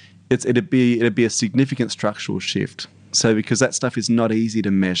it'd be a significant structural shift. So because that stuff is not easy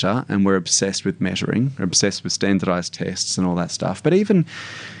to measure and we're obsessed with measuring, we're obsessed with standardized tests and all that stuff. But even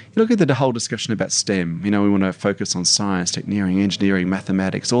You look at the whole discussion about STEM. We want to focus on science, technology, engineering,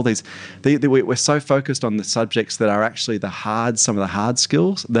 mathematics, all these. We're so focused on the subjects that are actually some of the hard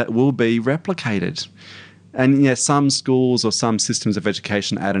skills that will be replicated. And some schools or some systems of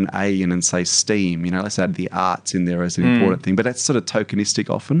education add an A in and say STEAM. Let's add the arts in there as an important thing. But that's sort of tokenistic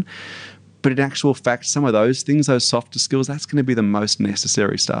often. But in actual fact, some of those things, those softer skills, that's going to be the most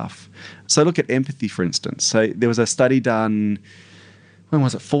necessary stuff. So look at empathy, for instance. So there was a study done, when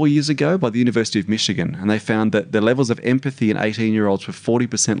was it, 4 years ago by the University of Michigan, and they found that the levels of empathy in 18-year-olds were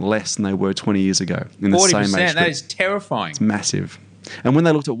 40% less than they were 20 years ago. In the 40%, same age group. that is terrifying. It's massive. And when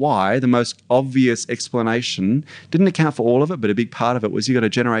they looked at why, the most obvious explanation didn't account for all of it, but a big part of it was you got a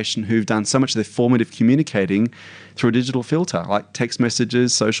generation who've done so much of their formative communicating through a digital filter, like text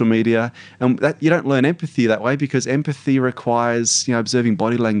messages, social media. And that you don't learn empathy that way, because empathy requires observing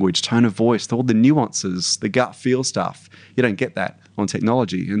body language, tone of voice, all the nuances, the gut feel stuff. You don't get that on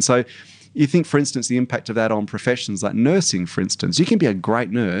technology. And so you think, for instance, the impact of that on professions like nursing, for instance. You can be a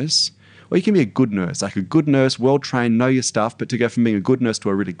great nurse, or you can be a good nurse, like a good nurse, well-trained, know your stuff, but to go from being a good nurse to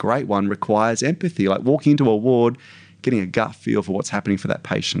a really great one requires empathy, like walking into a ward, getting a gut feel for what's happening for that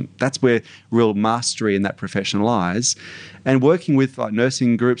patient. That's where real mastery in that profession lies. And working with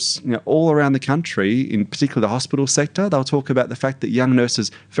nursing groups all around the country, in particular the hospital sector, they'll talk about the fact that young nurses,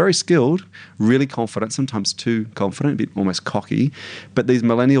 very skilled, really confident, sometimes too confident, a bit almost cocky, but these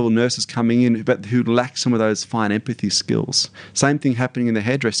millennial nurses coming in but who lack some of those fine empathy skills. Same thing happening in the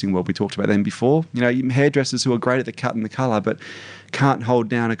hairdressing world. We talked about them before. Hairdressers who are great at the cut and the colour, but can't hold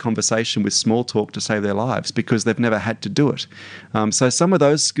down a conversation with small talk to save their lives because they've never had to do it. So some of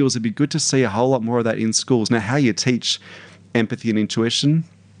those skills, it'd be good to see a whole lot more of that in schools. Now, how you teach empathy and intuition,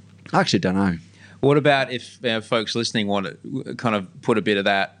 I actually don't know. What about if folks listening want to kind of put a bit of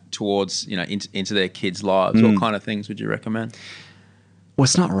that towards, into their kids' lives? What kind of things would you recommend? Well,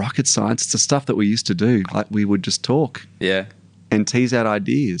 it's not rocket science. It's the stuff that we used to do. Like we would just talk. Yeah. And tease out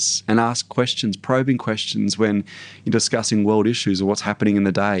ideas and ask questions, probing questions when you're discussing world issues or what's happening in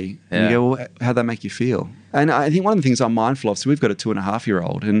the day. Yeah. And you go, well, how'd that make you feel? And I think one of the things I'm mindful of, so we've got a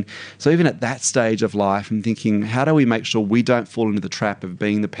 2.5-year-old. And so even at that stage of life, I'm thinking, how do we make sure we don't fall into the trap of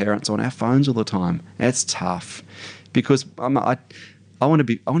being the parents on our phones all the time? It's tough because I want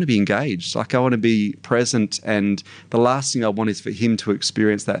to be engaged. Like I want to be present, and the last thing I want is for him to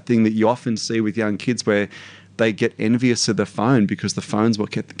experience that thing that you often see with young kids where they get envious of the phone because the phone's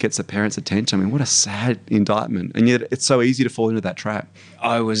what gets the parents' attention. I mean, what a sad indictment. And yet it's so easy to fall into that trap.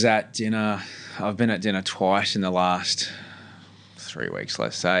 I was at dinner. I've been at dinner twice in the last 3 weeks,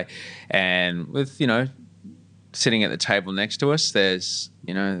 let's say. And with, sitting at the table next to us, there's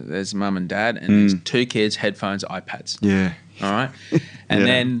mum and dad, and there's 2 kids, headphones, iPads. Yeah. All right. And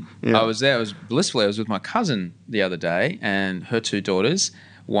then I was with my cousin the other day, and her 2 daughters,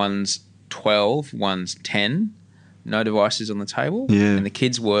 one's 12, one's 10, no devices on the table. Yeah. And the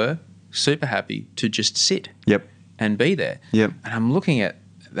kids were super happy to just sit and be there. Yep. And I'm looking at,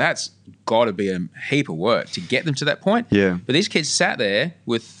 that's got to be a heap of work to get them to that point. Yeah. But these kids sat there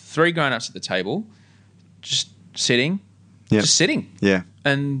with 3 grown-ups at the table, just sitting, Yeah.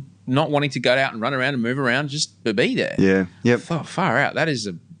 and not wanting to go out and run around and move around, just to be there. Yeah. Yep. Far out. That is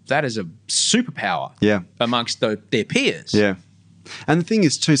a superpower. Yeah. Amongst their peers. Yeah. And the thing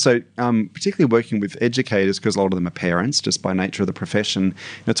is too, so particularly working with educators, because a lot of them are parents just by nature of the profession,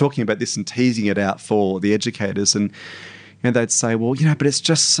 talking about this and teasing it out for the educators, and they'd say, well, but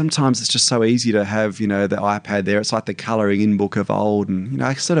sometimes it's just so easy to have, the iPad there. It's like the colouring in book of old. And,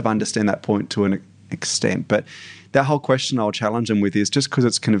 I sort of understand that point to an extent. But that whole question I'll challenge them with is just because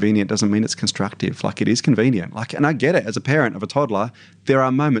it's convenient doesn't mean it's constructive. Like it is convenient. And I get it as a parent of a toddler, there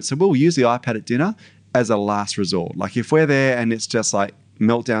are moments. So we'll use the iPad at dinner as a last resort. Like if we're there and it's just like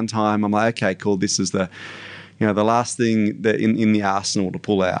meltdown time, I'm like, okay, cool. This is the last thing that in the arsenal to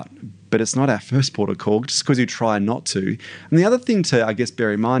pull out. But it's not our first port of call just because you try not to. And the other thing to, I guess,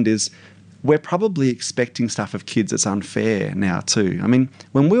 bear in mind is we're probably expecting stuff of kids that's unfair now too. I mean,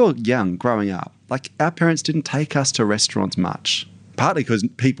 when we were young, growing up, like our parents didn't take us to restaurants much. Partly because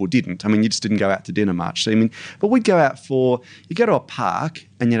people didn't. I mean, you just didn't go out to dinner much. But we'd go out you go to a park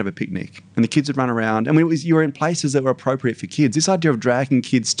and you'd have a picnic and the kids would run around. I mean, you were in places that were appropriate for kids. This idea of dragging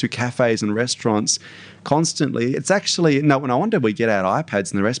kids to cafes and restaurants constantly, it's actually, no wonder we get out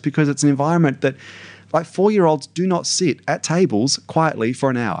iPads and the rest, because it's an environment that like 4-year-olds do not sit at tables quietly for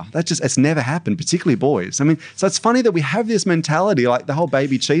an hour. It's never happened, particularly boys. I mean, so it's funny that we have this mentality, like the whole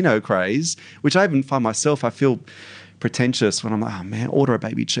baby chino craze, which I even find myself, I feel pretentious when I'm like, oh man, order a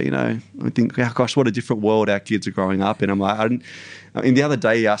baby chino. I think, oh gosh, what a different world our kids are growing up in. I'm like, the other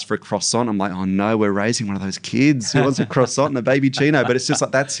day he asked for a croissant. I'm like, oh no, we're raising one of those kids who wants a croissant and a baby chino. But it's just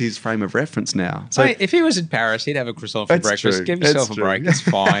like, that's his frame of reference now. So mate, if he was in Paris, he'd have a croissant for breakfast. True. Give yourself a break. That's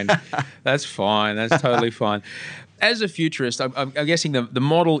fine. That's fine. That's totally fine. As a futurist, I'm guessing the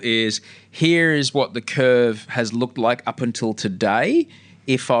model is, here is what the curve has looked like up until today.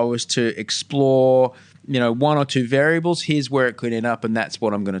 If I was to explore, one or two variables, here's where it could end up, and that's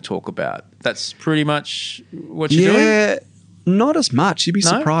what I'm going to talk about. That's pretty much what you're doing? Yeah, not as much. You'd be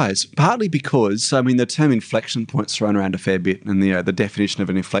surprised. Partly because, the term inflection point's thrown around a fair bit, and the definition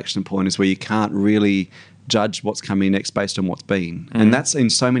of an inflection point is where you can't really judge what's coming next based on what's been. And that's in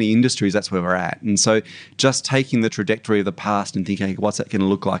so many industries, that's where we're at. And so just taking the trajectory of the past and thinking, what's that going to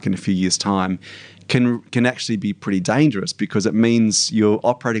look like in a few years' time can actually be pretty dangerous, because it means you're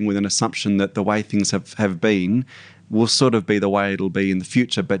operating with an assumption that the way things have been will sort of be the way it'll be in the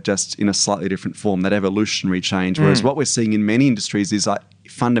future, but just in a slightly different form, that evolutionary change. Whereas what we're seeing in many industries is like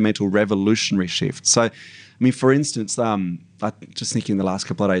fundamental revolutionary shift. So, for instance, I just thinking the last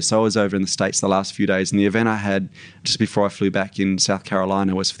couple of days, so I was over in the States the last few days, and the event I had just before I flew back in South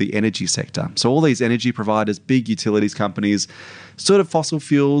Carolina was for the energy sector. So all these energy providers, big utilities companies, sort of fossil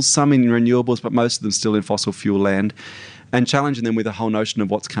fuels, some in renewables, but most of them still in fossil fuel land, and challenging them with the whole notion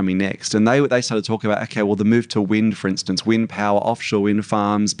of what's coming next. And they started talking about, okay, well, the move to wind, for instance, wind power, offshore wind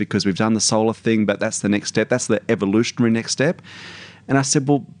farms, because we've done the solar thing, but that's the next step. That's the evolutionary next step. And I said,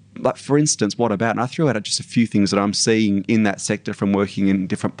 well, like, for instance, what about? And I threw out just a few things that I'm seeing in that sector from working in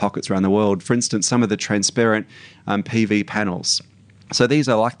different pockets around the world. For instance, some of the transparent PV panels. So these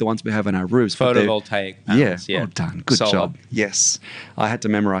are like the ones we have on our roofs. Photovoltaic panels. Yeah, well done. Good Solar. job. Yes. I had to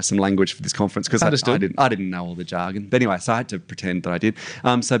memorize some language for this conference because I didn't know all the jargon. But anyway, so I had to pretend that I did.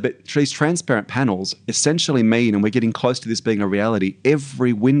 But these transparent panels essentially mean, and we're getting close to this being a reality,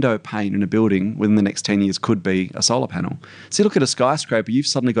 every window pane in a building within the next 10 years could be a solar panel. So you look at a skyscraper, you've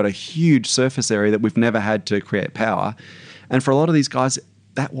suddenly got a huge surface area that we've never had to create power. And for a lot of these guys,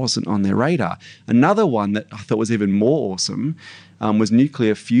 that wasn't on their radar. Another one that I thought was even more awesome was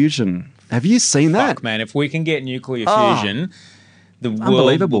nuclear fusion. Have you seen that? Fuck, man, if we can get nuclear fusion, the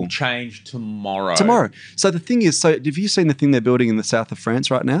world will change tomorrow. So the thing is, have you seen the thing they're building in the south of France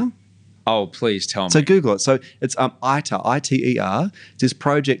right now? Oh, please tell me. So Google it. So it's ITER, I-T-E-R. This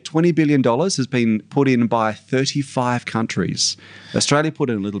project, $20 billion, has been put in by 35 countries. Australia put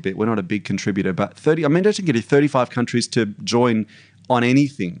in a little bit. We're not a big contributor, but 35 countries to join on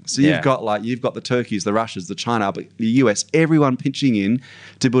anything. So you've got the Turkeys, the Russias, the China, but the US, everyone pitching in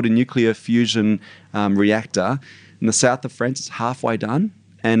to build a nuclear fusion reactor. In the south of France, it's halfway done,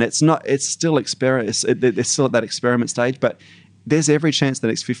 and it's still they're still at that experiment stage, but there's every chance the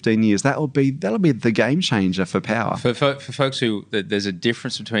next 15 years that'll be the game changer for power. For folks who, there's a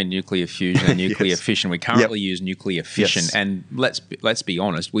difference between nuclear fusion and nuclear fission. We currently use nuclear fission, and let's be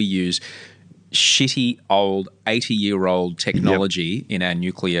honest, we use shitty old 80-year-old technology in our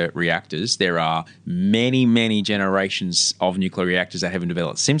nuclear reactors. There are many, many generations of nuclear reactors that haven't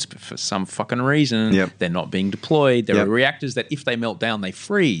developed since, but for some fucking reason they're not being deployed. There are reactors that if they melt down, they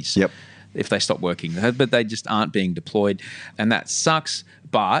freeze. If they stop working, but they just aren't being deployed, and that sucks.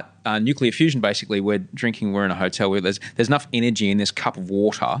 But nuclear fusion, basically, we're in a hotel where there's enough energy in this cup of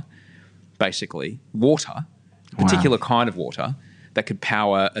water, basically water, a particular kind of water, that could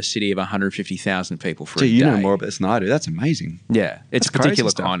power a city of 150,000 people for a day. You know more about this than I do. That's amazing. Yeah, it's a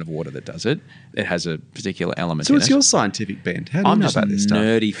particular kind of water that does it. It has a particular element in it. So what's your scientific bent? How do you know about this stuff?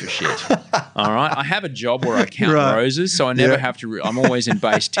 I'm just nerdy for shit. All right? I have a job where I count roses, so I never have to – I'm always in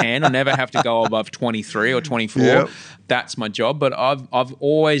base 10. I never have to go above 23 or 24. That's my job. But I've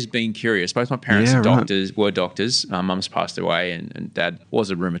always been curious. Both my parents were doctors. Mum's passed away, and Dad was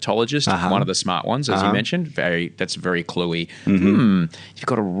a rheumatologist, one of the smart ones, as you mentioned. That's very cluey. You've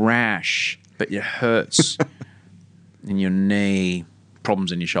got a rash, but it hurts in your knee,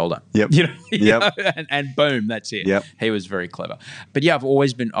 problems in your shoulder. And boom, that's it. He was very clever. But I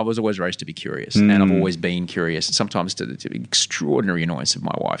was always raised to be curious, and I've always been curious, sometimes to the extraordinary annoyance of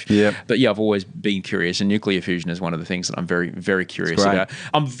my wife. But I've always been curious, and nuclear fusion is one of the things that I'm very, very curious about.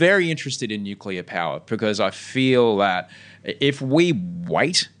 I'm very interested in nuclear power because I feel that if we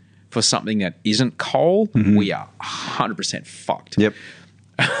wait for something that isn't coal, we are 100% fucked.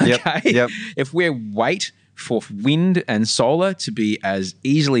 If we wait for wind and solar to be as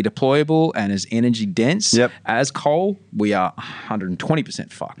easily deployable and as energy dense as coal, we are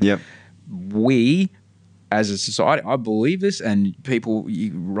 120% fucked. We, as a society, I believe this, and people,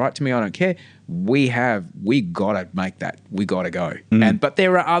 you write to me, I don't care, we got to make that. We got to go. But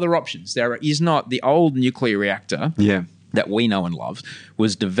there are other options. There is not the old nuclear reactor that we know and love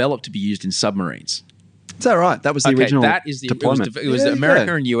was developed to be used in submarines. Is that right? That was the original deployment. It was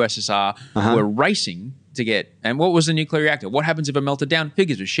America and USSR were racing to get. And what was the nuclear reactor? What happens if it melted down? Who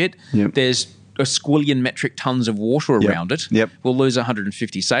gives a shit? Yep. There's a squillion metric tons of water around it. Yep. We'll lose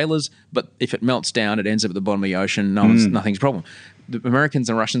 150 sailors, but if it melts down, it ends up at the bottom of the ocean. Nothing's a problem. The Americans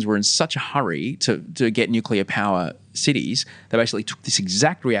and Russians were in such a hurry to get nuclear power cities, they basically took this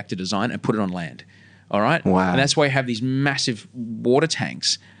exact reactor design and put it on land. All right? Wow. And that's why you have these massive water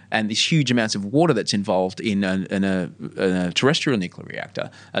tanks and these huge amounts of water that's involved in a terrestrial nuclear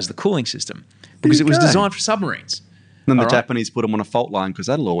reactor as the cooling system, because it was designed for submarines. And then the Japanese put them on a fault line because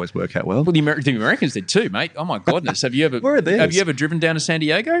that'll always work out well. Well, the Americans did too, mate. Oh my goodness! Have you ever driven down to San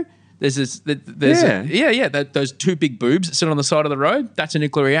Diego? There's those two big boobs that sit on the side of the road. That's a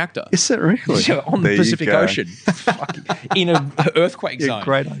nuclear reactor. Is it really? Yeah, on the Pacific Ocean, in an earthquake zone.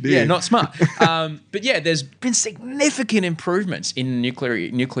 Great idea. Yeah, not smart. But yeah, there's been significant improvements in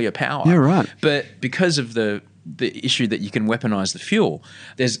nuclear power. Yeah, right. But because of the issue that you can weaponize the fuel,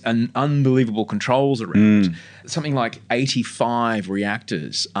 there's an unbelievable controls around. Something like 85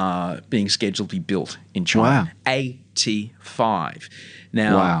 reactors are being scheduled to be built in China. Wow. 85.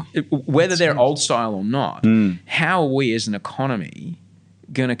 Now, whether they're old style or not, how are we as an economy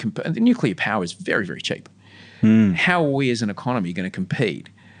going to compete? The nuclear power is very, very cheap. How are we as an economy going to compete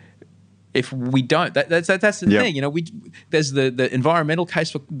if we don't? That's the thing. You know, there's the environmental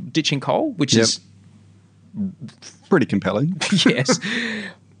case for ditching coal, which is pretty compelling. Yes.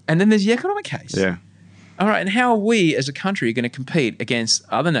 And then there's the economic case. Yeah. All right, and how are we as a country going to compete against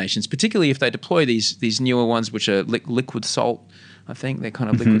other nations, particularly if they deploy these newer ones, which are liquid salt? I think they're kind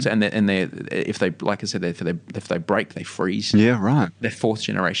of liquids, and they if they, like I said, if they break, they freeze. Yeah, right. They're fourth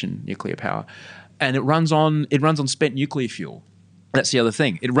generation nuclear power, and it runs on spent nuclear fuel. That's the other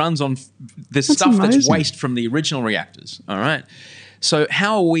thing. It runs on the stuff that's waste from the original reactors. All right. So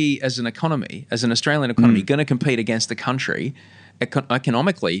how are we as an economy, as an Australian economy, going to compete against a country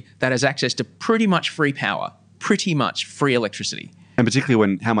economically that has access to pretty much free power, pretty much free electricity? And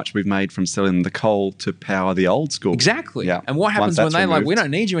particularly how much we've made from selling the coal to power the old school. Exactly. Yeah. And what happens when they're like, we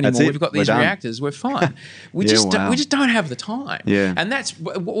don't need you anymore. We've got these reactors. We're fine. We just don't have the time. Yeah. And that's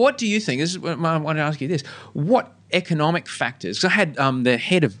what do you think? This is what I want to ask you this. What economic factors? Because I had the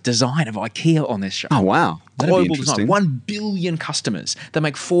head of design of IKEA on this show. Oh, wow. Global design. 1 billion customers. They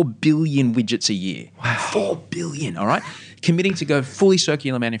make 4 billion widgets a year. Wow. 4 billion, all right? Committing to go fully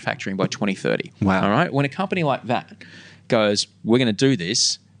circular manufacturing by 2030. Wow. All right? When a company like that goes, we're going to do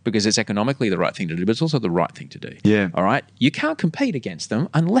this because it's economically the right thing to do, but it's also the right thing to do. Yeah. All right? You can't compete against them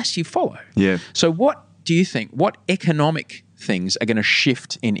unless you follow. Yeah. So what do you think, what economic things are going to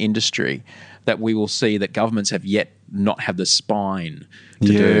shift in industry that we will see that governments have yet not have the spine to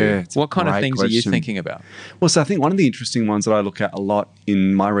do? What kind of things are you thinking about? Well, so I think one of the interesting ones that I look at a lot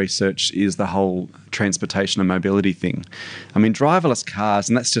in my research is the whole transportation and mobility thing. I mean, driverless cars,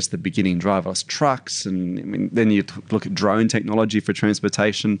 and that's just the beginning, driverless trucks, and I mean, then you look at drone technology for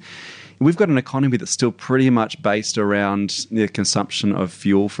transportation. We've got an economy that's still pretty much based around the consumption of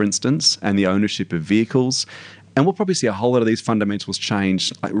fuel, for instance, and the ownership of vehicles. And we'll probably see a whole lot of these fundamentals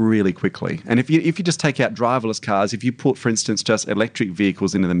change like really quickly. And if you just take out driverless cars, if you put, for instance, just electric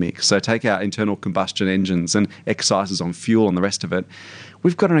vehicles into the mix, so take out internal combustion engines and excises on fuel and the rest of it,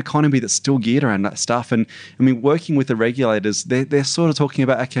 we've got an economy that's still geared around that stuff. And I mean, working with the regulators, they're sort of talking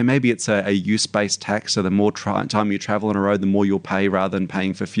about, okay, maybe it's a use-based tax, so the more time you travel on a road, the more you'll pay rather than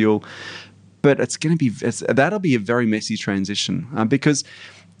paying for fuel. But that'll be a very messy transition because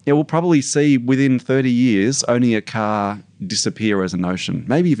we'll probably see within 30 years owning a car disappear as a notion,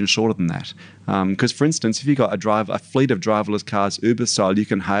 maybe even shorter than that. Because, for instance, if you've got a fleet of driverless cars, Uber style, you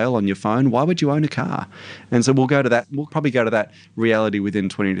can hail on your phone, why would you own a car? And so we'll probably go to that reality within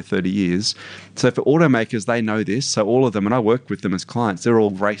 20 to 30 years. So for automakers, they know this. So all of them, and I work with them as clients, they're all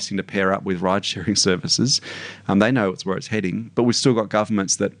racing to pair up with ride-sharing services. They know where it's heading, but we've still got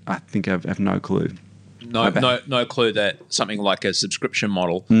governments that I think have no clue. No clue that something like a subscription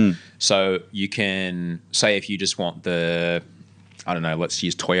model. So you can say if you just want let's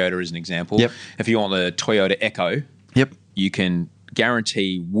use Toyota as an example. Yep. If you want the Toyota Echo, you can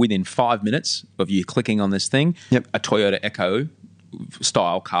guarantee within 5 minutes of you clicking on this thing, a Toyota Echo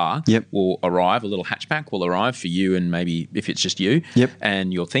style car will arrive, a little hatchback will arrive for you and maybe if it's just you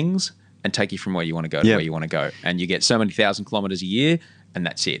and your things and take you from where you want to go to where you want to go. And you get so many thousand kilometres a year and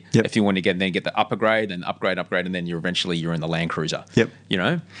that's it. Yep. If you want to get the upgrade, then upgrade, and then you're in the Land Cruiser. Yep. You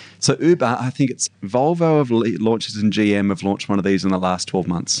know? So Uber, I think it's Volvo have launched and GM have launched one of these in the last 12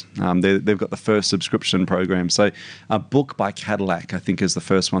 months. They've got the first subscription program. So Book by Cadillac, I think, is the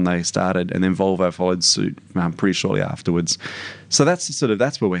first one they started, and then Volvo followed suit pretty shortly afterwards. So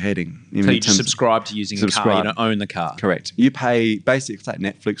that's where we're heading. So you just subscribe to using a car, you don't own the car. Correct. You pay basically it's like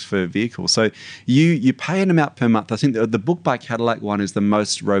Netflix for vehicles. So you pay an amount per month. I think the Book by Cadillac one is the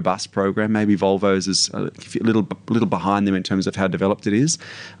most robust program. Maybe Volvo's is a little behind them in terms of how developed it is.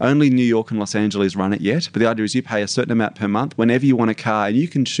 Only New York and Los Angeles run it yet. But the idea is you pay a certain amount per month whenever you want a car, and you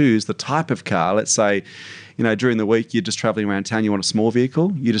can choose the type of car. Let's say, during the week you're just traveling around town, you want a small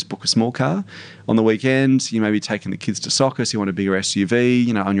vehicle, you just book a small car. On the weekend, you may be taking the kids to soccer, so you want a bigger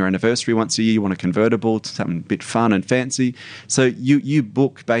SUV. On your anniversary once a year, you want a convertible, something a bit fun and fancy. So you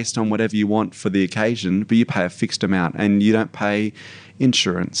book based on whatever you want for the occasion, but you pay a fixed amount, and you don't pay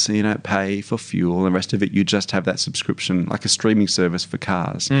insurance, you don't pay for fuel, and the rest of it, you just have that subscription, like a streaming service for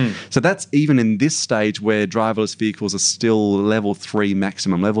cars. So that's even in this stage where driverless vehicles are still level 3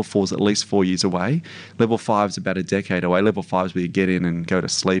 maximum. Level 4 is at least 4 years away. Level 5 is about a decade away. Level 5 is where you get in and go to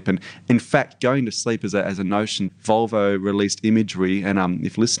sleep. And in fact, going to sleep as a notion, Volvo released imagery, and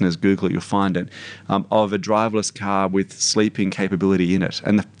if listeners Google it, you'll find it, of a driverless car with sleeping capability in it.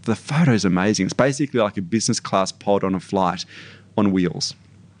 And the photo is amazing. It's basically like a business class pod on a flight on wheels.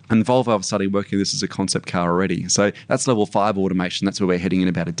 And Volvo have started working this as a concept car already. So that's level 5 automation. That's where we're heading in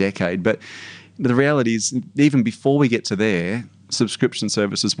about a decade. But the reality is, even before we get to there, subscription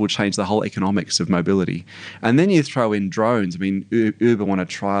services will change the whole economics of mobility. And then you throw in drones. I mean, Uber want to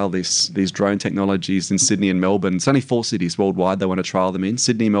trial these drone technologies in Sydney and Melbourne. It's only 4 cities worldwide they want to trial them in: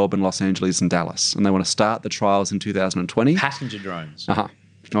 Sydney, Melbourne, Los Angeles, and Dallas. And they want to start the trials in 2020. Passenger drones.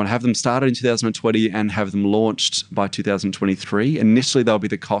 I want to have them started in 2020 and have them launched by 2023. Initially, they'll be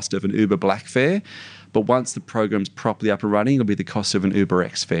the cost of an Uber Black fare, but once the program's properly up and running, it'll be the cost of an Uber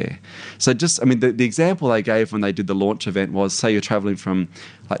X fare. So the example they gave when they did the launch event was, say you're traveling from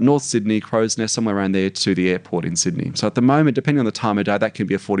like North Sydney, Crow's Nest, somewhere around there, to the airport in Sydney. So at the moment, depending on the time of day, that can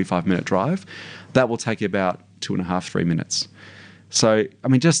be a 45-minute drive. That will take you about 2.5, 3 minutes. So,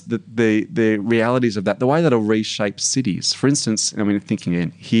 just the realities of that, the way that it'll reshape cities. For instance,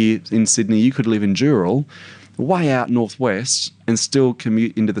 thinking here in Sydney, you could live in Dural, way out northwest, and still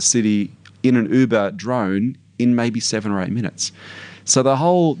commute into the city in an Uber drone in maybe 7 or 8 minutes. So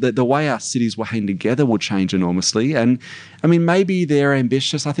the way our cities will hang together will change enormously. And maybe they're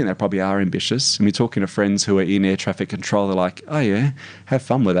ambitious. I think they probably are ambitious. And we're talking to friends who are in air traffic control. They're like, oh yeah, have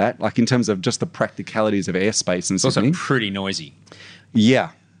fun with that. Like in terms of just the practicalities of airspace in Sydney. It's also pretty noisy.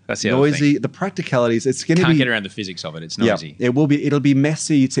 Yeah. That's the other thing. The practicalities, it's going to be... Can't get around the physics of it. It's noisy. Yeah, it'll be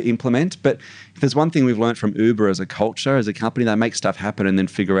messy to implement, but if there's one thing we've learned from Uber as a culture, as a company, they make stuff happen and then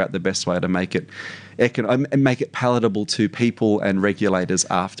figure out the best way to make it palatable to people and regulators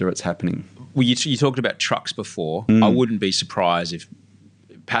after it's happening. Well, you talked about trucks before. I wouldn't be surprised if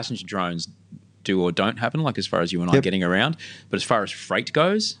passenger drones do or don't happen, like as far as you and I getting around. But as far as freight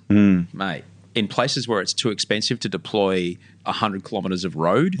goes, mate, in places where it's too expensive to deploy 100 kilometres of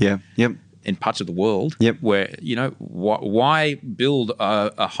road in parts of the world where, why build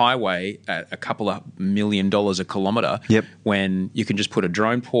a highway at a couple of $1 million a kilometre when you can just put a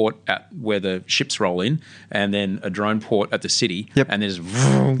drone port at where the ships roll in and then a drone port at the city and there's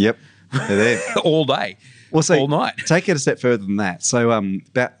they're there all day, all night. Take it a step further than that. So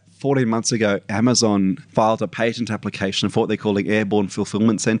about 14 months ago, Amazon filed a patent application for what they're calling airborne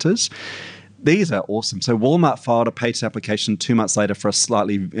fulfillment centres. These are awesome. So Walmart filed a patent application 2 months later for a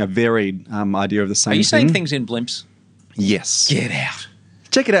slightly varied idea of the same thing. Are you saying things in blimps? Yes. Get out.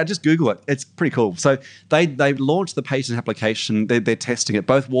 Check it out. Just Google it. It's pretty cool. So they launched the patent application. They're testing it.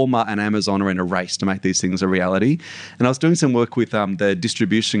 Both Walmart and Amazon are in a race to make these things a reality. And I was doing some work with the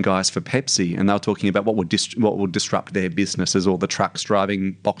distribution guys for Pepsi, and they were talking about what will disrupt their businesses, all the trucks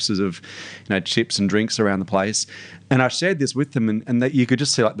driving boxes of chips and drinks around the place. And I shared this with them, and you could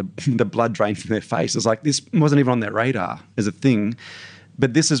just see like the blood drain from their face. It's like this wasn't even on their radar as a thing.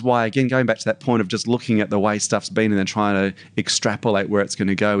 But this is why, again, going back to that point of just looking at the way stuff's been and then trying to extrapolate where it's going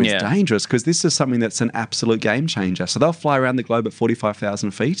to go is dangerous, because this is something that's an absolute game changer. So they'll fly around the globe at 45,000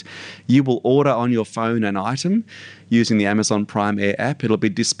 feet. You will order on your phone an item using the Amazon Prime Air app. It'll be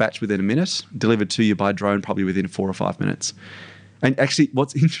dispatched within a minute, delivered to you by drone probably within 4 or 5 minutes. And actually,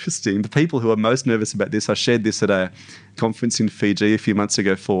 what's interesting, the people who are most nervous about this, I shared this at a conference in Fiji a few months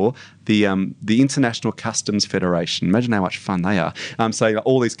ago for the International Customs Federation. Imagine how much fun they are. So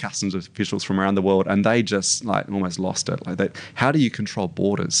all these customs officials from around the world, and they just almost lost it. Like that. How do you control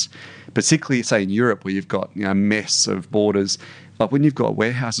borders? Particularly, say, in Europe, where you've got a mess of borders. Like when you've got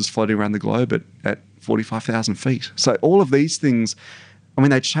warehouses floating around the globe at 45,000 feet. So all of these things, I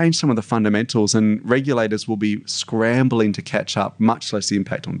mean, they change some of the fundamentals, and regulators will be scrambling to catch up, much less the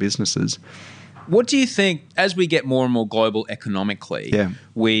impact on businesses. What do you think, as we get more and more global economically,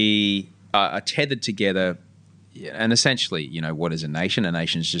 we are tethered together, and essentially, you know, what is a nation? A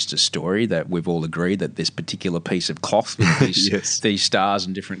nation is just a story that we've all agreed that this particular piece of cloth with these, these stars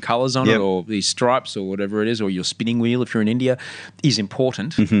and different colours on it, or these stripes or whatever it is, or your spinning wheel if you're in India, is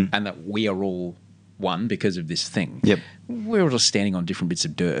important, and that we are all one because of this thing. We're all just standing on different bits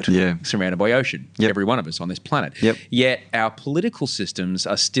of dirt surrounded by ocean, every one of us on this planet. Yet our political systems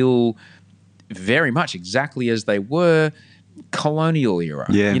are still very much exactly as they were colonial era.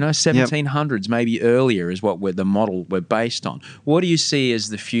 You know, 1700s, maybe earlier is what the model we're based on. What do you see as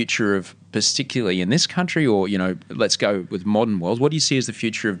the future of, particularly in this country, or, you know, let's go with modern world, what do you see as the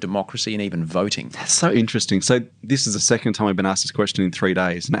future of democracy and even voting? That's so interesting. So this is the second time we've been asked this question in 3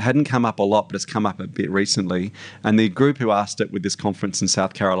 days, and it hadn't come up a lot, but it's come up a bit recently. And the group who asked it with this conference in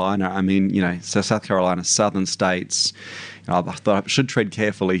South Carolina, I mean, you know, so South Carolina, southern states, I thought I should tread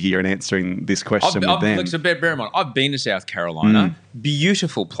carefully here in answering this question with them. So bear in mind, I've been to South Carolina.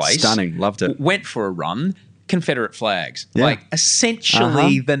 Beautiful place. Stunning. Loved it. Went for a run. Confederate flags. Like,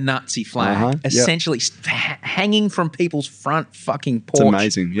 essentially the Nazi flag. Essentially hanging from people's front fucking porch.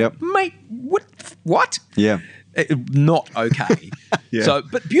 It's amazing. Mate, what? Not okay. So,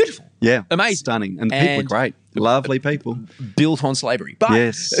 but beautiful. Amazing. Stunning. And the people are great. Lovely people. Built on slavery.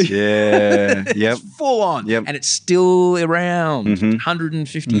 But full on. And it's still around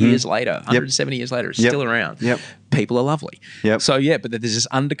 150 years later, 170 years later, it's still around. People are lovely. So, but there's this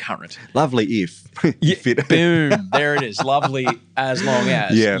undercurrent. Lovely if. Boom. There it is. Lovely as long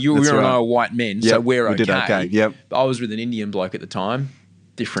as. You and I are white men, so we're okay. We did okay. I was with an Indian bloke at the time.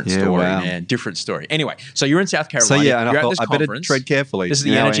 Different story, man. Different story. Anyway, so you're in South Carolina. So, and you're I at this thought I better conference. tread carefully. This is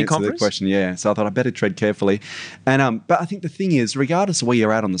the energy conference? The question, So I thought I better tread carefully. And but I think the thing is, regardless of where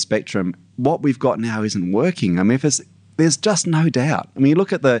you're at on the spectrum, what we've got now isn't working. I mean, there's just no doubt. I mean, you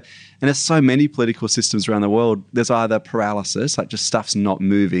look at and there's so many political systems around the world, there's either paralysis, like just stuff's not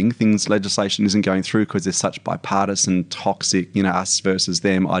moving, legislation isn't going through because there's such bipartisan, toxic, you know, us versus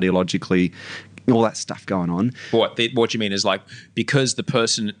them ideologically, all that stuff going on. What you mean is, like, because the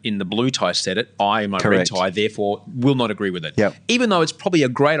person in the blue tie said it, I in my red tie therefore will not agree with it. Even though it's probably a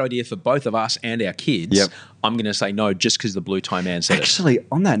great idea for both of us and our kids, I'm going to say no just because the blue tie man said it. Actually,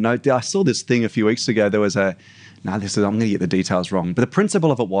 on that note, I saw this thing a few weeks ago. There was I'm going to get the details wrong, but the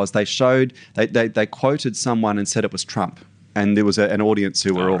principle of it was they quoted someone and said it was Trump. And there was an audience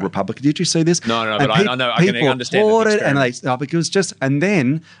who were all Republican. Did you see this? No, but I know. I can understand it. And because and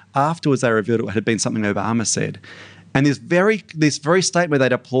then afterwards they revealed it had been something Obama said. And this very statement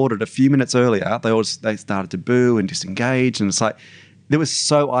they'd applauded a few minutes earlier, they started to boo and disengage. And it's like, it was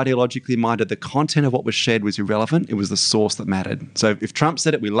so ideologically minded. The content of what was shared was irrelevant. It was the source that mattered. So if Trump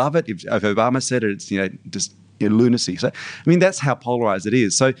said it, we love it. If Obama said it, it's, you know, just lunacy. So, I mean, that's how polarized it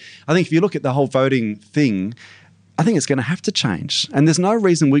is. So I think if you look at the whole voting thing, I think it's going to have to change. And there's no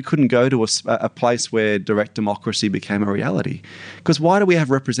reason we couldn't go to a place where direct democracy became a reality. Because why do we have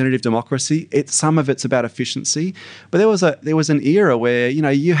representative democracy? Some of it's about efficiency. But there was an era where, you know,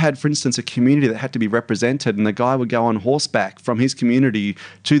 you had, for instance, a community that had to be represented, and the guy would go on horseback from his community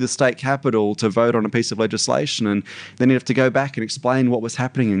to the state capitol to vote on a piece of legislation, and then he'd have to go back and explain what was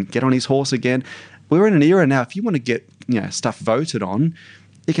happening and get on his horse again. We're in an era now, if you want to get, you know, stuff voted on,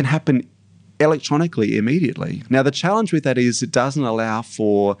 it can happen electronically immediately. Now, the challenge with that is it doesn't allow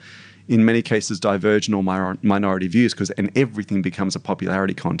for, in many cases, divergent or minority views, and everything becomes a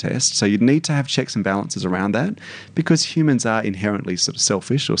popularity contest. So you'd need to have checks and balances around that, because humans are inherently sort of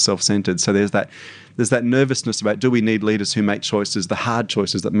selfish or self-centered. So there's that nervousness about, do we need leaders who make choices, the hard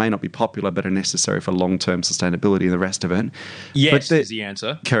choices that may not be popular but are necessary for long-term sustainability and the rest of it? Yes, is the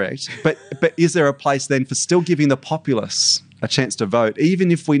answer. Correct. But is there a place then for still giving the populace a chance to vote,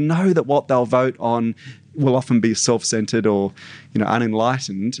 even if we know that what they'll vote on will often be self-centered or, you know,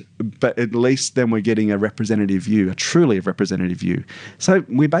 unenlightened, but at least then we're getting a representative view, a truly representative view. So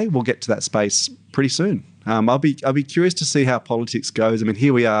we may well get to that space pretty soon. I'll be curious to see how politics goes. I mean,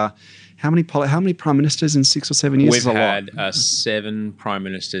 here we are. How many prime ministers in 6 or 7 years? We've had 7 prime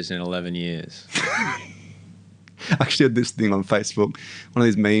ministers in 11 years. I actually had this thing on Facebook, one of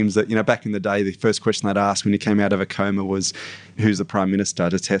these memes that, you know, back in the day, the first question they'd ask when you came out of a coma was, who's the Prime Minister,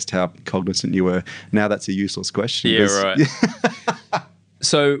 to test how cognizant you were. Now that's a useless question. Yeah, right.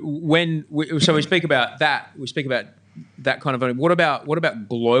 So we speak about that, that kind of voting. What about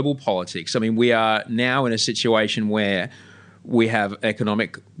global politics? I mean, we are now in a situation where we have a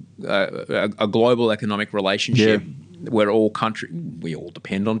global economic relationship we're all we all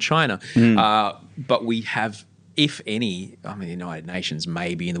depend on China, but we have, if any, I mean, the United Nations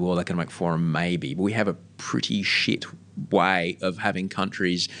maybe, in the World Economic Forum maybe, but we have a pretty shit way of having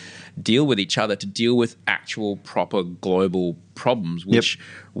countries deal with each other to deal with actual proper global problems, which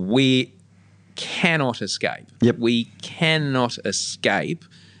we cannot escape. We cannot escape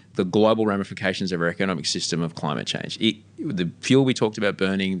the global ramifications of our economic system of climate change. The fuel we talked about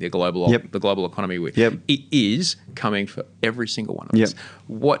burning, the global economy with, it is coming for every single one of us.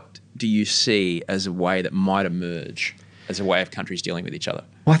 What do you see as a way that might emerge as a way of countries dealing with each other?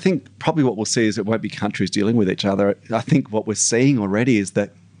 Well, I think probably what we'll see is it won't be countries dealing with each other. I think what we're seeing already is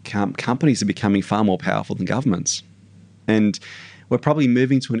that companies are becoming far more powerful than governments. And we're probably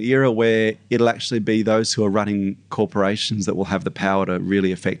moving to an era where it'll actually be those who are running corporations that will have the power to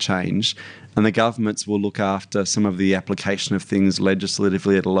really affect change. And the governments will look after some of the application of things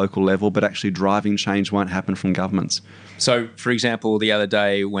legislatively at a local level, but actually driving change won't happen from governments. So, for example, the other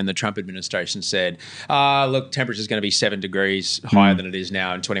day when the Trump administration said, look, temperature's going to be 7 degrees higher than it is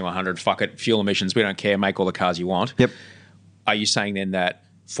now in 2100, fuck it, fuel emissions, we don't care, make all the cars you want. Are you saying then that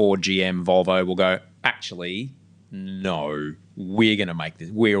Ford, GM, Volvo will go, actually, no, we're going to make this,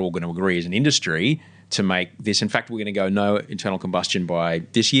 we're all going to agree as an industry to make this. In fact, we're going to go no internal combustion by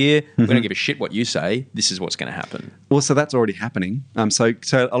this year. We don't give a shit what you say. This is what's going to happen. Well, so that's already happening. So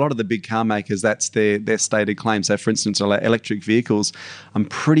a lot of the big car makers, that's their stated claim. So, for instance, electric vehicles, I'm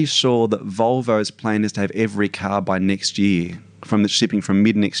pretty sure that Volvo's plan is to have every car by next year, from the shipping from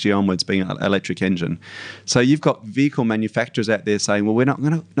mid next year onwards being an electric engine. So you've got vehicle manufacturers out there saying, well, we're not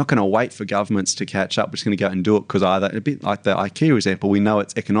going to wait for governments to catch up. We're just going to go and do it because either, a bit like the IKEA example, we know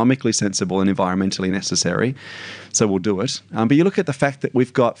it's economically sensible and environmentally necessary, so we'll do it. But you look at the fact that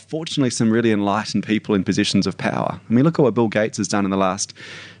we've got, fortunately, some really enlightened people in positions of power. I mean, look at what Bill Gates has done in the last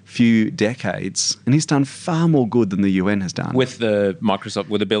few decades, and he's done far more good than the UN has done with the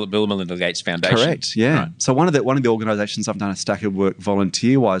Bill and Melinda Gates Foundation. Correct, yeah. Right. So one of the organisations I've done a stack of work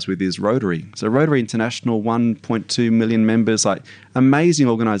volunteer-wise with is Rotary. So Rotary International, 1.2 million members, like amazing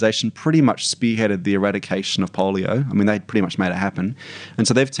organisation, pretty much spearheaded the eradication of polio. I mean, they pretty much made it happen, and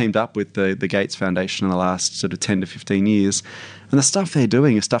so they've teamed up with the Gates Foundation in the last sort of 10 to 15 years, and the stuff they're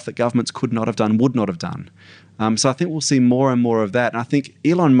doing is stuff that governments could not have done, would not have done. So I think we'll see more and more of that. And I think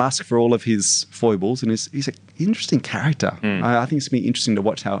Elon Musk, for all of his foibles, and he's an interesting character. I think it's going to be interesting to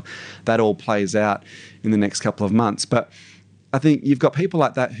watch how that all plays out in the next couple of months. But I think you've got people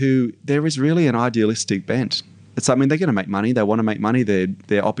like that who there is really an idealistic bent. I mean, they're going to make money. They want to make money. They're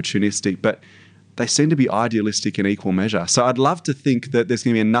opportunistic, but they seem to be idealistic in equal measure. So I'd love to think that there's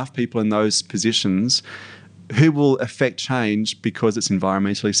going to be enough people in those positions who will affect change because it's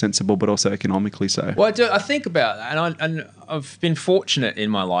environmentally sensible, but also economically so. Well, I think about that, and I've been fortunate in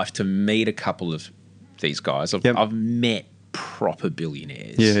my life to meet a couple of these guys. I've met proper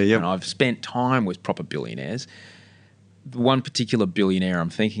billionaires, and I've spent time with proper billionaires. The one particular billionaire I'm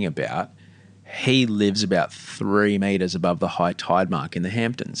thinking about, he lives about 3 meters above the high tide mark in the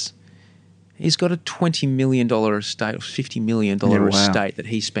Hamptons. He's got a $20 million estate or $50 million estate that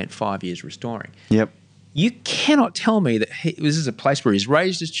he spent 5 years restoring. You cannot tell me that this is a place where he's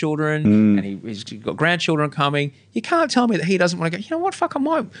raised his children and he's got grandchildren coming. You can't tell me that he doesn't want to go, you know what, fuck, I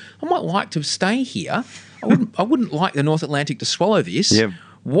might like to stay here. I wouldn't like the North Atlantic to swallow this.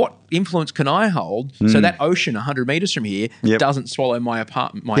 What influence can I hold so that ocean 100 metres from here doesn't swallow my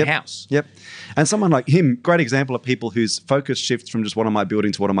apartment, my house? And someone like him, great example of people whose focus shifts from just what am I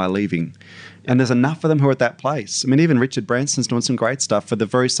building to what am I leaving. And there's enough of them who are at that place. I mean, even Richard Branson's doing some great stuff for the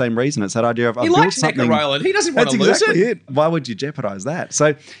very same reason. It's that idea of, he likes Necker Island. He doesn't want to lose exactly it. Why would you jeopardise that?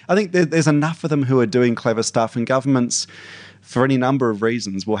 So I think there's enough of them who are doing clever stuff, and governments, for any number of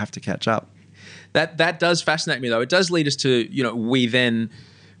reasons, will have to catch up. That does fascinate me, though. It does lead us to, we then...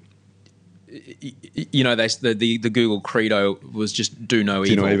 the Google credo was just do no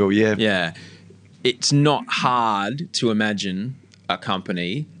evil. Do no evil, yeah. It's not hard to imagine a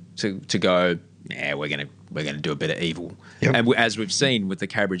company to go, we're going to do a bit of evil. And as we've seen with the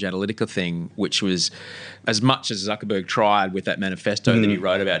Cambridge Analytica thing, which was, as much as Zuckerberg tried with that manifesto that he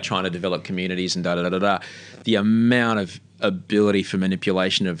wrote about trying to develop communities and the amount of ability for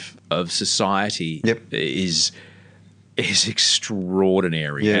manipulation of society is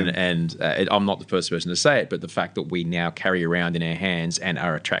extraordinary. And I'm not the first person to say it, but the fact that we now carry around in our hands and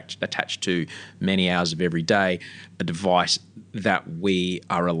are attached to many hours of every day a device that we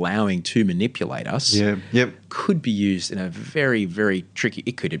are allowing to manipulate us could be used in a very, very tricky...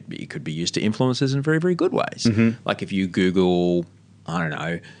 It could be used to influence us in very, very good ways. Like if you Google, I don't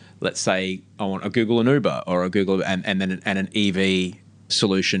know, let's say I want to Google an Uber or a Google and then an EV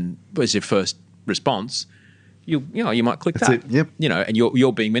solution was your first response, you might click That's that. it. Yep. And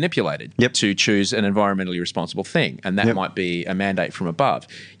you're being manipulated Yep. to choose an environmentally responsible thing, and that Yep. might be a mandate from above.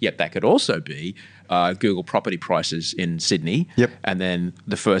 Yet that could also be Google property prices in Sydney. Yep. And then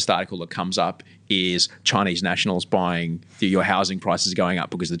the first article that comes up is Chinese nationals buying your housing prices going up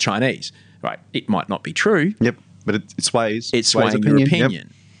because of the Chinese. Right? It might not be true. Yep. But it sways. It's swaying your Yep.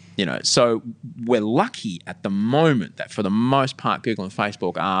 opinion. So we're lucky at the moment that for the most part, Google and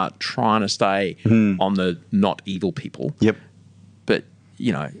Facebook are trying to stay on the not evil people. Yep. But,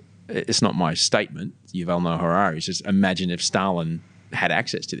 it's not my statement. Yuval Noah Harari is just imagine if Stalin had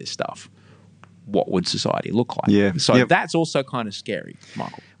access to this stuff. What would society look like? Yeah. So Yep. that's also kind of scary,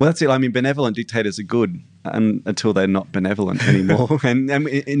 Michael. Well, that's it. I mean, benevolent dictators are good until they're not benevolent anymore. and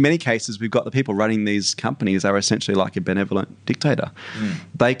in many cases, we've got the people running these companies are essentially like a benevolent dictator.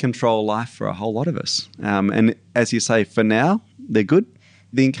 They control life for a whole lot of us. And as you say, for now, they're good.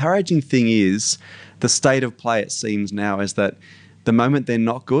 The encouraging thing is the state of play, it seems now, is that the moment they're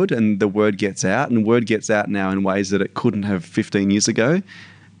not good and the word gets out, and word gets out now in ways that it couldn't have 15 years ago,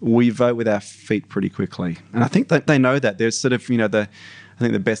 we vote with our feet pretty quickly. And I think that they know that. There's sort of, I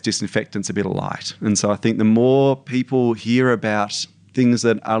think the best disinfectant's a bit of light. And so I think the more people hear about things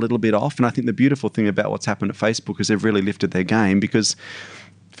that are a little bit off, and I think the beautiful thing about what's happened at Facebook is they've really lifted their game, because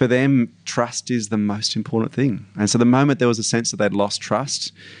for them, trust is the most important thing. And so the moment there was a sense that they'd lost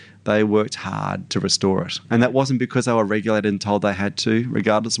trust, they worked hard to restore it. And that wasn't because they were regulated and told they had to,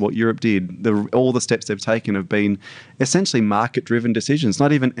 regardless of what Europe did. All the steps they've taken have been essentially market-driven decisions,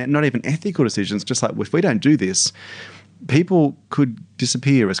 not even ethical decisions, just like if we don't do this, people could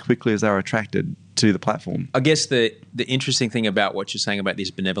disappear as quickly as they were attracted to the platform. I guess the interesting thing about what you're saying about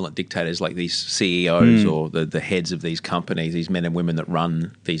these benevolent dictators, like these CEOs or the heads of these companies, these men and women that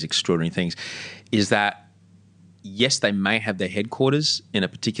run these extraordinary things, is that yes, they may have their headquarters in a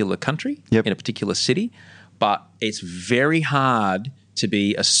particular country, Yep. in a particular city, but it's very hard to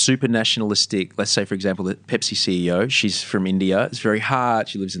be a super nationalistic, let's say, for example, the Pepsi CEO, she's from India. It's very hard.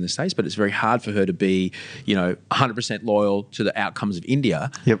 She lives in the States, but it's very hard for her to be, 100% loyal to the outcomes of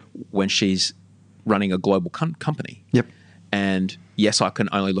India Yep. when she's running a global company. Yep. And yes, I can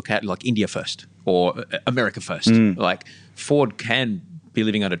only look at like India first or America first. Like Ford can be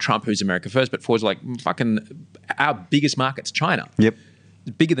living under Trump, who's America first, but Ford's like, fucking, our biggest market's China. Yep.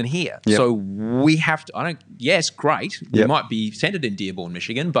 It's bigger than here. Yep. So we have to, yes, great. We Yep. might be centered in Dearborn,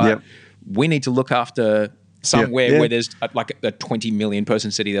 Michigan, but Yep. we need to look after somewhere Yeah. where there's like a 20 million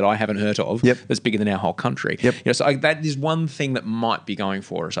person city that I haven't heard of Yep. that's bigger than our whole country. Yep. So that is one thing that might be going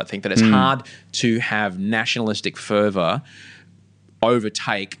for us. I think that it's hard to have nationalistic fervor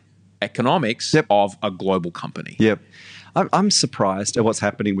overtake economics Yep. of a global company. Yep. I'm surprised at what's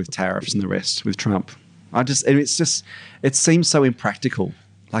happening with tariffs and the rest with Trump. It seems so impractical.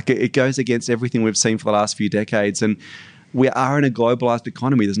 Like it goes against everything we've seen for the last few decades. And we are in a globalized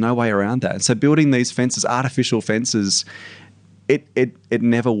economy. There's no way around that. And so building these fences, artificial fences, it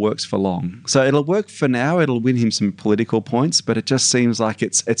never works for long. So it'll work for now. It'll win him some political points, but it just seems like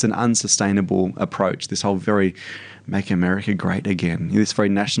it's an unsustainable approach. This whole very make America great again, this very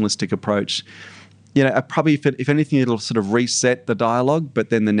nationalistic approach. Probably if anything, it'll sort of reset the dialogue, but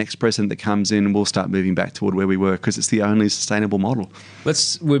then the next president that comes in will start moving back toward where we were, because it's the only sustainable model.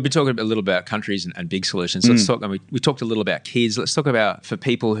 We've been talking a little about countries and big solutions. Let's talk. We talked a little about kids. Let's talk about for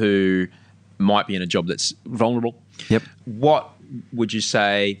people who might be in a job that's vulnerable. Yep. What would you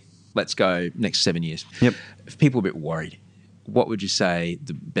say? Let's go next 7 years. Yep. If people are a bit worried, what would you say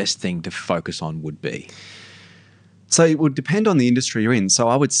the best thing to focus on would be? So it would depend on the industry you're in. So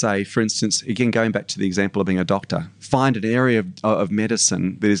I would say, for instance, again, going back to the example of being a doctor, find an area of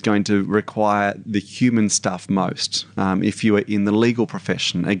medicine that is going to require the human stuff most. If you are in the legal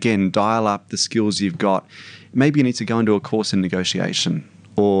profession, again, dial up the skills you've got. Maybe you need to go into a course in negotiation,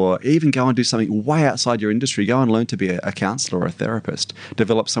 or even go and do something way outside your industry. Go and learn to be a counsellor or a therapist.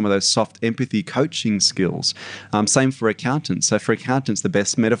 Develop some of those soft empathy coaching skills. Same for accountants. So for accountants, the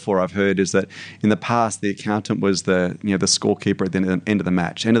best metaphor I've heard is that in the past, the accountant was the scorekeeper at the end of the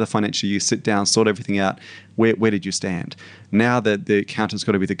match. End of the financial year, sit down, sort everything out. Where did you stand? Now that the accountant's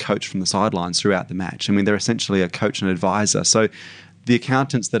got to be the coach from the sidelines throughout the match. I mean, they're essentially a coach and advisor. So the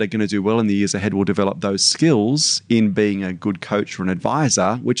accountants that are going to do well in the years ahead will develop those skills in being a good coach or an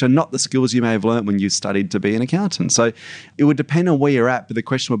advisor, which are not the skills you may have learned when you studied to be an accountant. So it would depend on where you're at, but the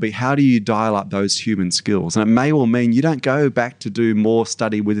question would be, how do you dial up those human skills? And it may well mean you don't go back to do more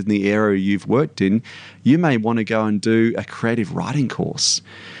study within the area you've worked in. You may want to go and do a creative writing course.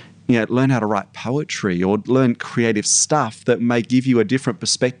 Learn how to write poetry or learn creative stuff that may give you a different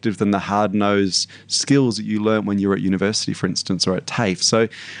perspective than the hard-nosed skills that you learned when you were at university, for instance, or at TAFE. So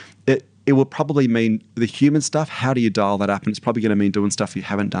it will probably mean the human stuff, how do you dial that up? And it's probably going to mean doing stuff you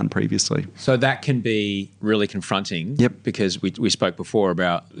haven't done previously. So that can be really confronting. Yep. Because we spoke before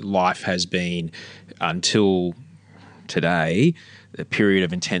about life has been, until today, a period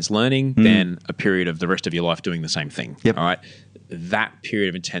of intense learning, then a period of the rest of your life doing the same thing. Yep. All right. That period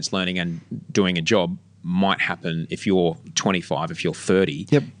of intense learning and doing a job might happen if you're 25, if you're 30.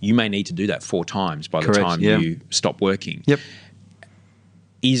 Yep. You may need to do that 4 times by the Correct, time yeah. you stop working. Yep.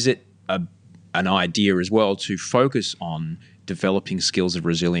 Is it an idea as well to focus on developing skills of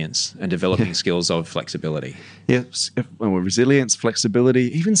resilience and developing skills of flexibility? Yes, resilience,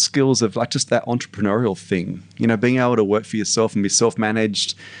 flexibility, even skills of like just that entrepreneurial thing, being able to work for yourself and be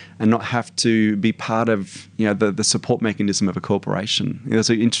self-managed and not have to be part of, the support mechanism of a corporation. There's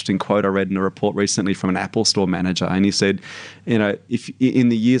an interesting quote I read in a report recently from an Apple store manager, and he said, if in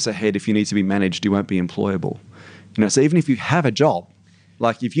the years ahead, if you need to be managed, you won't be employable. So even if you have a job,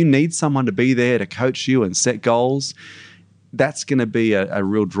 like if you need someone to be there to coach you and set goals, that's going to be a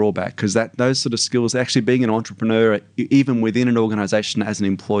real drawback, because those sort of skills, actually being an entrepreneur, even within an organization as an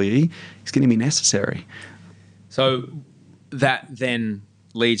employee, is going to be necessary. So that then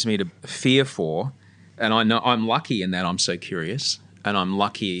leads me to fear for, and I know I'm lucky in that I'm so curious, and I'm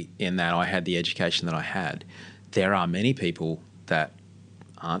lucky in that I had the education that I had. There are many people that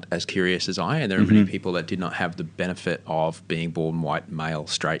aren't as curious as I, and there are many people that did not have the benefit of being born white, male,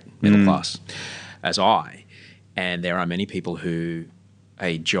 straight, middle class as I. And there are many people who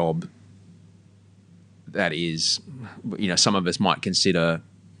a job that is, some of us might consider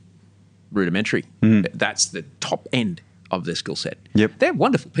rudimentary. That's the top end of their skill set. Yep. They're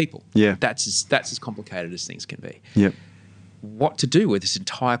wonderful people. Yeah. That's as complicated as things can be. Yep. What to do with this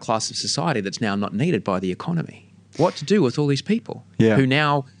entire class of society that's now not needed by the economy? What to do with all these people who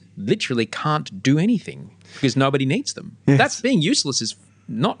now literally can't do anything because nobody needs them? Yes. That's being useless is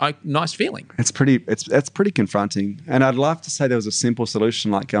not a nice feeling. It's pretty confronting. And I'd love to say there was a simple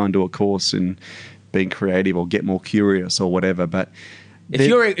solution like go and do a course in being creative or get more curious or whatever. But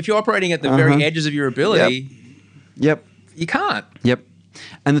if you're operating at the very edges of your ability, yep, you can't. Yep.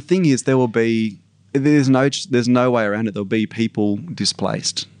 And the thing is, there's no way around it. There'll be people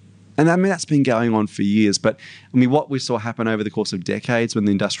displaced. And that's been going on for years. But what we saw happen over the course of decades when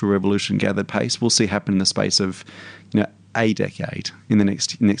the Industrial Revolution gathered pace, we'll see happen in the space of, a decade in the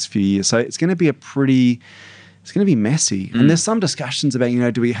next few years. So it's going to be it's going to be messy. And there's some discussions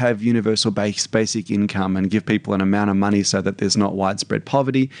about, do we have universal basic income and give people an amount of money so that there's not widespread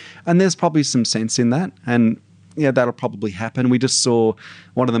poverty? And there's probably some sense in that. And that'll probably happen. We just saw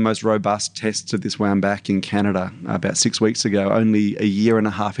one of the most robust tests of this wound back in Canada about 6 weeks ago, only a year and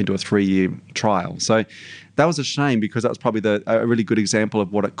a half into a 3-year trial. So that was a shame, because that was probably a really good example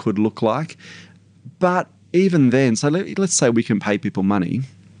of what it could look like. But even then, so let's say we can pay people money.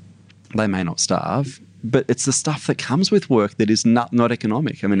 They may not starve, but it's the stuff that comes with work that is not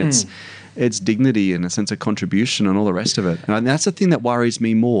economic. It's dignity and a sense of contribution and all the rest of it. And that's the thing that worries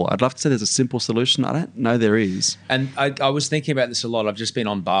me more. I'd love to say there's a simple solution. I don't know there is. And I was thinking about this a lot. I've just been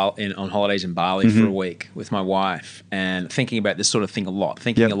on holidays in Bali for a week with my wife, and thinking about this sort of thing a lot.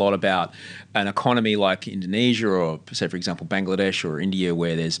 Thinking a lot about an economy like Indonesia, or say, for example, Bangladesh or India,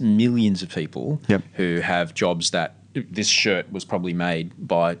 where there's millions of people who have jobs that this shirt was probably made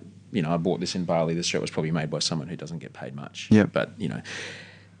by. I bought this in Bali. This shirt was probably made by someone who doesn't get paid much. Yeah. But,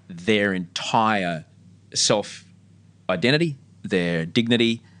 their entire self-identity, their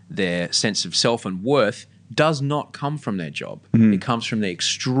dignity, their sense of self and worth does not come from their job. It comes from the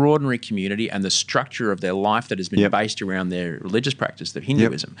extraordinary community and the structure of their life that has been based around their religious practice, their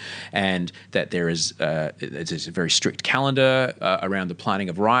Hinduism, and that there is there's a very strict calendar around the planting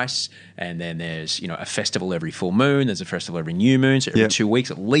of rice, and then there's a festival every full moon, there's a festival every new moon, so every 2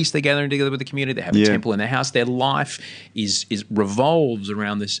 weeks at least they're gathering together with the community, they have a temple in their house. Their life is revolves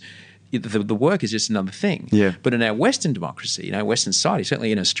around this. The work is just another thing. Yeah. But in our Western democracy, Western society,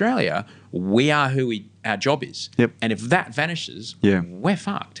 certainly in Australia, we are who our job is. Yep. And if that vanishes, we're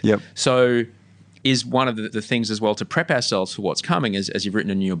fucked. Yep. So is one of the things as well to prep ourselves for what's coming, as you've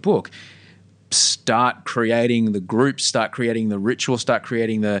written in your book, start creating the groups, start creating the ritual, start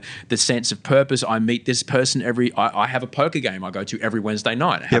creating the sense of purpose. I meet this person I have a poker game I go to every Wednesday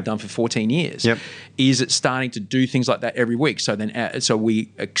night. I have done for 14 years. Yep. Is it starting to do things like that every week? So then, so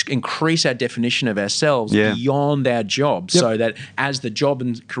we increase our definition of ourselves beyond our job, so that as the job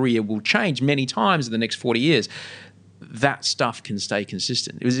and career will change many times in the next 40 years, that stuff can stay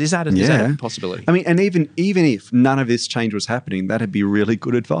consistent. Is that a possibility? And even if none of this change was happening, that'd be really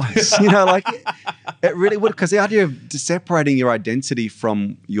good advice. It really would, because the idea of separating your identity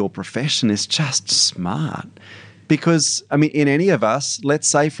from your profession is just smart. Because, I mean, in any of us, let's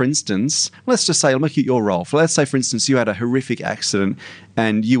say, for instance, let's just say, look at your role. Let's say, for instance, you had a horrific accident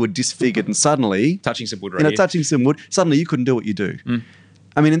and you were disfigured and suddenly... touching some wood right here. Touching some wood, suddenly you couldn't do what you do.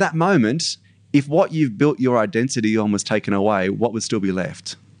 I mean, in that moment, if what you've built your identity on was taken away, what would still be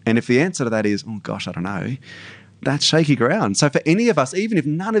left? And if the answer to that is, oh, gosh, I don't know, that's shaky ground. So for any of us, even if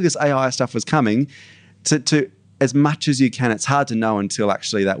none of this AI stuff was coming, to as much as you can, it's hard to know until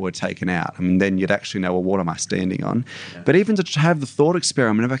actually that were taken out. I mean, then you'd actually know, well, what am I standing on? Yeah. But even to have the thought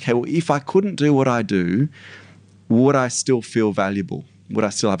experiment of, okay, well, if I couldn't do what I do, would I still feel valuable? Would I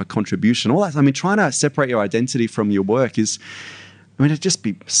still have a contribution? All that. I mean, trying to separate your identity from your work is, I mean, it'd just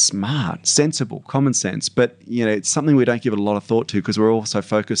be smart, sensible, common sense. But, you know, it's something we don't give it a lot of thought to because we're also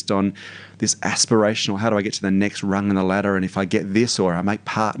focused on this aspirational, how do I get to the next rung in the ladder? And if I get this or I make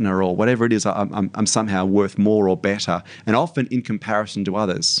partner or whatever it is, I'm somehow worth more or better, and often in comparison to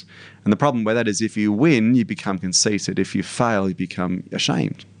others. And the problem with that is if you win, you become conceited. If you fail, you become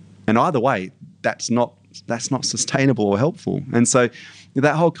ashamed. And either way, that's not sustainable or helpful. And so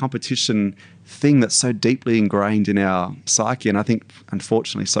that whole competition thing that's so deeply ingrained in our psyche, and I think,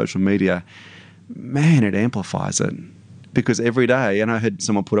 unfortunately, social media, man, it amplifies it. Because every day, and I heard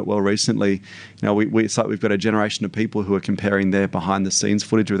someone put it well recently, you know, it's like we've got a generation of people who are comparing their behind-the-scenes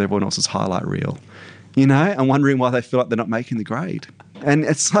footage with everyone else's highlight reel, you know, and wondering why they feel like they're not making the grade. And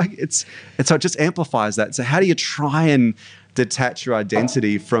it's like, so it just amplifies that. So how do you try and detach your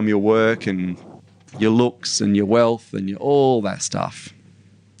identity from your work and your looks and your wealth and all that stuff?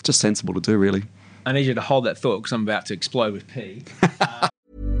 It's just sensible to do, really. I need you to hold that thought because I'm about to explode with pee.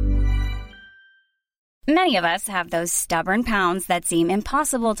 Many of us have those stubborn pounds that seem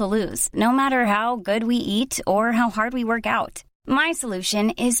impossible to lose, no matter how good we eat or how hard we work out. My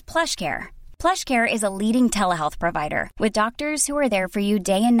solution is PlushCare. PlushCare is a leading telehealth provider with doctors who are there for you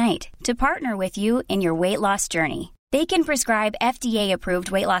day and night to partner with you in your weight loss journey. They can prescribe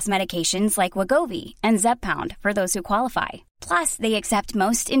FDA-approved weight loss medications like Wegovy and Zepbound for those who qualify. Plus, they accept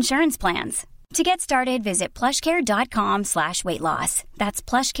most insurance plans. To get started, visit plushcare.com/weightloss. That's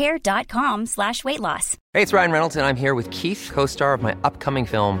plushcare.com/weightloss. Hey, it's Ryan Reynolds, and I'm here with Keith, co-star of my upcoming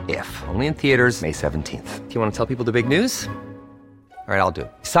film, If, only in theaters May 17th. Do you want to tell people the big news? All right, I'll do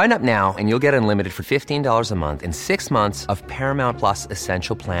it. Sign up now and you'll get unlimited for $15 a month and 6 months of Paramount Plus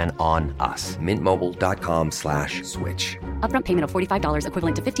Essential Plan on us. MintMobile.com/switch. Upfront payment of $45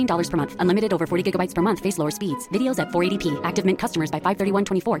 equivalent to $15 per month. Unlimited over 40 gigabytes per month. Face lower speeds. Videos at 480p. Active Mint customers by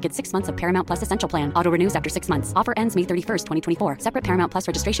 531.24 get 6 months of Paramount Plus Essential Plan. Auto renews after 6 months. Offer ends May 31st, 2024. Separate Paramount Plus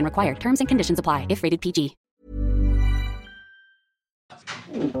registration required. Terms and conditions apply if rated PG.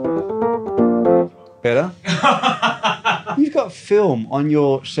 Better? You've got film on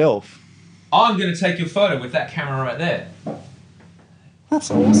your shelf. I'm going to take your photo with that camera right there.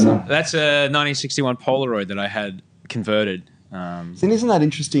 That's awesome. That's a 1961 Polaroid that I had converted. And isn't that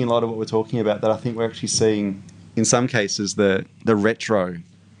interesting, a lot of what we're talking about, that I think we're actually seeing, in some cases, the retro.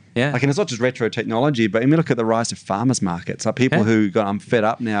 Yeah. Like, and it's not just retro technology, but I mean, look at the rise of farmers markets. Like people who go, I'm fed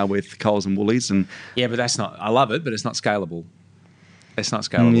up now with Coles and Woolies. And yeah, but that's not, I love it, but it's not scalable. It's not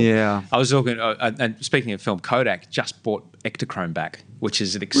scalable. Yeah. I was talking, and speaking of film, Kodak just bought Ektachrome back, which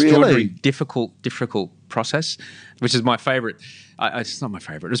is an extraordinarily difficult process, which is my favourite. It's not my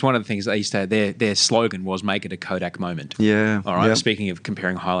favourite. It's one of the things they used to have. Their slogan was "Make it a Kodak moment." Yeah. All right. Yep. Speaking of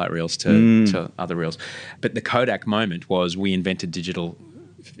comparing highlight reels to other reels, but the Kodak moment was we invented digital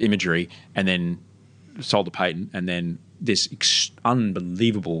imagery and then sold the patent, and then this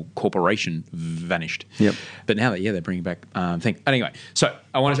unbelievable corporation vanished. Yep. But now that they're bringing back things. Anyway, so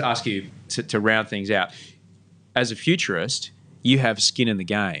I wanted to ask you to round things out. As a futurist, you have skin in the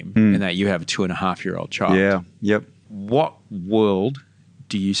game in that you have a 2.5-year-old child. Yeah. Yep. What world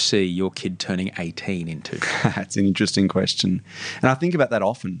do you see your kid turning 18 into? That's an interesting question. And I think about that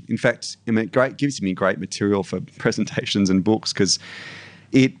often. In fact, it gives me great material for presentations and books because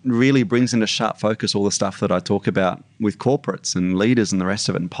it really brings into sharp focus all the stuff that I talk about with corporates and leaders and the rest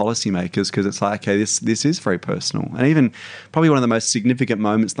of it and policymakers, because it's like, okay, this is very personal. And even probably one of the most significant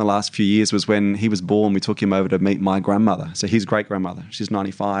moments in the last few years was when he was born. We took him over to meet my grandmother. So his great-grandmother, she's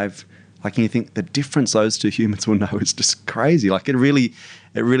 95. Like, and you think the difference those two humans will know is just crazy. Like, it really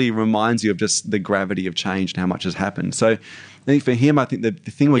reminds you of just the gravity of change and how much has happened. So I think for him, I think the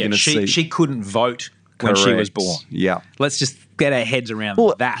thing we're going to see... She couldn't vote when she was born. Yeah. Let's just get our heads around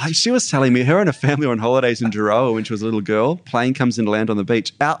that. Like she was telling me, her and her family were on holidays in Jiroa when she was a little girl. Plane comes in to land on the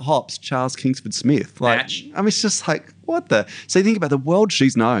beach. Out hops Charles Kingsford Smith. Like, Match. I mean, it's just like, what the... So you think about the world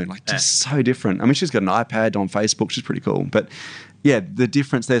she's known, like just so different. I mean, she's got an iPad on Facebook. She's pretty cool. But yeah, the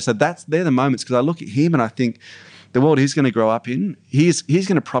difference there. So they're the moments, because I look at him and I think the world he's going to grow up in, he's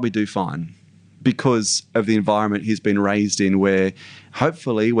going to probably do fine. because of the environment he's been raised in, where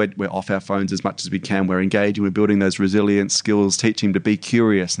hopefully we're off our phones as much as we can. We're engaging, we're building those resilience skills, teaching him to be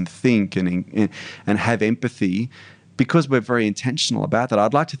curious and think and have empathy, because we're very intentional about that.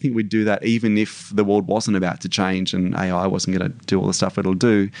 I'd like to think we'd do that even if the world wasn't about to change and AI wasn't going to do all the stuff it'll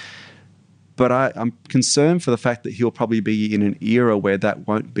do. But I'm concerned for the fact that he'll probably be in an era where that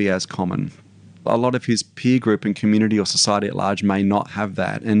won't be as common. A lot of his peer group and community or society at large may not have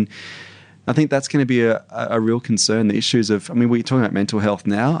that. And I think that's going to be a real concern. The issues of, we're talking about mental health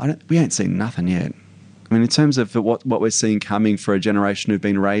now. We ain't seen nothing yet. In terms of what we're seeing coming for a generation who've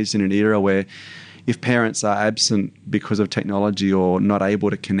been raised in an era where if parents are absent because of technology or not able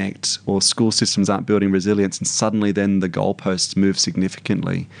to connect, or school systems aren't building resilience, and suddenly then the goalposts move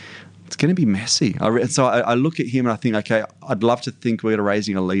significantly, it's going to be messy. So I look at him and I think, okay, I'd love to think we're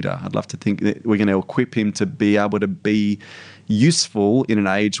raising a leader. I'd love to think that we're going to equip him to be able to be useful in an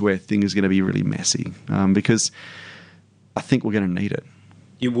age where things are going to be really messy, because I think we're going to need it.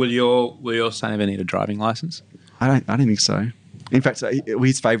 Will your son ever need a driving license? I don't think so. In fact,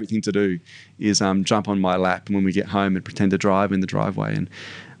 his favourite thing to do is jump on my lap when we get home and pretend to drive in the driveway. And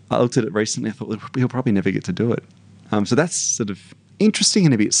I looked at it recently. I thought, well, he'll probably never get to do it. So that's sort of interesting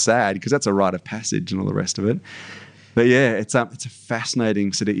and a bit sad, because that's a rite of passage and all the rest of it. But yeah, it's a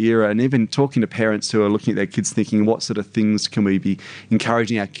fascinating sort of era. And even talking to parents who are looking at their kids thinking, what sort of things can we be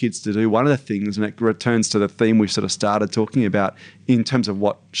encouraging our kids to do? One of the things, and it returns to the theme we sort of started talking about in terms of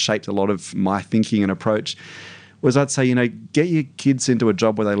what shaped a lot of my thinking and approach, was I'd say, get your kids into a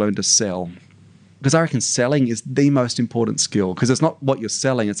job where they learn to sell. Because I reckon selling is the most important skill, because it's not what you're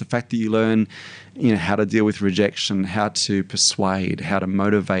selling, it's the fact that you learn, how to deal with rejection, how to persuade, how to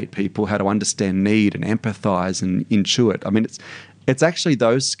motivate people, how to understand need and empathize and intuit. It's actually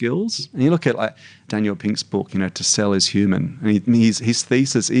those skills. And you look at like Daniel Pink's book, To Sell is Human. And his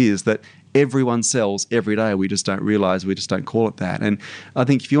thesis is that everyone sells every day. We just don't realize, we just don't call it that. And I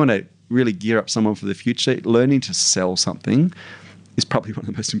think if you want to really gear up someone for the future, learning to sell something is probably one of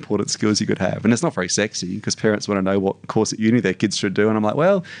the most important skills you could have. And it's not very sexy, because parents want to know what course at uni their kids should do. And I'm like,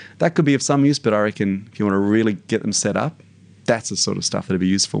 well, that could be of some use, but I reckon if you want to really get them set up, that's the sort of stuff that'd be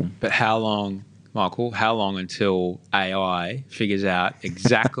useful. But how long, Michael, until AI figures out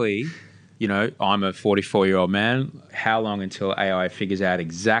exactly, I'm a 44-year-old man, how long until AI figures out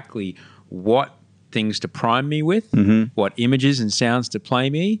exactly what things to prime me with, what images and sounds to play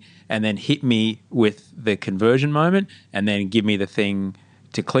me, and then hit me with the conversion moment, and then give me the thing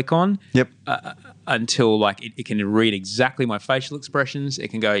to click on. Yep. Until it can read exactly my facial expressions. It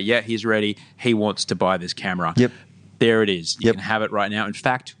can go, yeah, he's ready. He wants to buy this camera. Yep. There it is. You can have it right now. In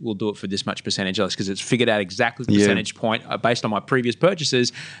fact, we'll do it for this much percentage less, because it's figured out exactly the percentage point based on my previous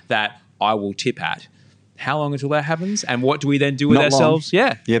purchases that I will tip at. How long until that happens? And what do we then do with ourselves?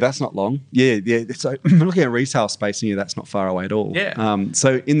 Long. Yeah, that's not long. Yeah. So looking at retail space, that's not far away at all. Yeah.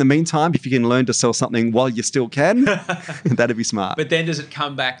 So in the meantime, if you can learn to sell something while you still can, that'd be smart. But then does it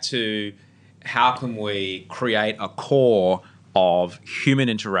come back to how can we create a core of human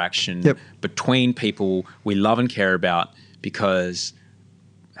interaction between people we love and care about, because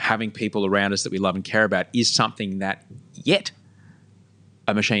having people around us that we love and care about is something that yet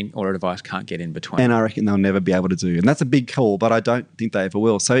a machine or a device can't get in between. And I reckon they'll never be able to do. And that's a big call, but I don't think they ever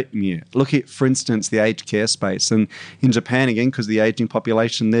will. So look at, for instance, the aged care space. And in Japan, again, because the aging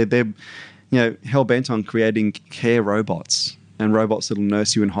population, they're hell-bent on creating care robots and robots that will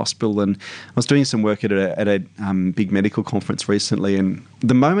nurse you in hospital. And I was doing some work at a big medical conference recently, and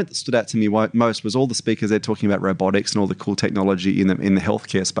the moment that stood out to me most was all the speakers there talking about robotics and all the cool technology in the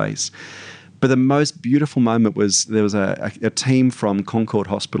healthcare space. But the most beautiful moment was there was a team from Concord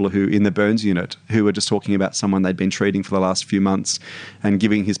Hospital who in the burns unit who were just talking about someone they'd been treating for the last few months and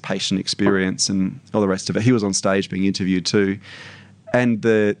giving his patient experience and all the rest of it. He was on stage being interviewed too. And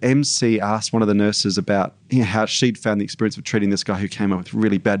the MC asked one of the nurses about how she'd found the experience of treating this guy who came up with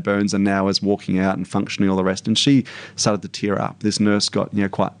really bad burns and now is walking out and functioning, all the rest. And she started to tear up. This nurse got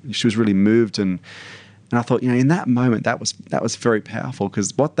she was really moved, and I thought, in that moment, that was very powerful,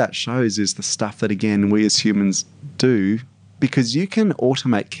 because what that shows is the stuff that, again, we as humans do, because you can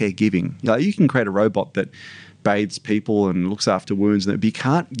automate caregiving. You can create a robot that bathes people and looks after wounds, but you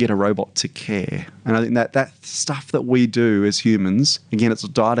can't get a robot to care. And I think that stuff that we do as humans, again, it's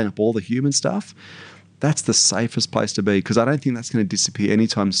dialing up all the human stuff, that's the safest place to be, because I don't think that's going to disappear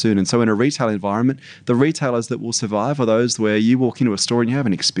anytime soon. And so in a retail environment, the retailers that will survive are those where you walk into a store and you have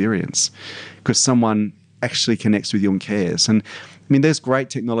an experience because someone actually connects with you and cares. And there's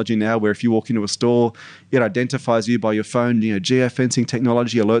great technology now where if you walk into a store, it identifies you by your phone, geofencing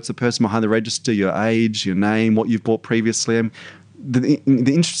technology alerts the person behind the register, your age, your name, what you've bought previously. the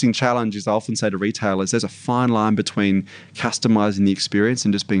interesting challenge is I often say to retailers, there's a fine line between customizing the experience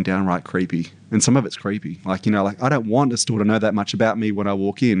and just being downright creepy. And some of it's creepy. Like, I don't want a store to know that much about me when I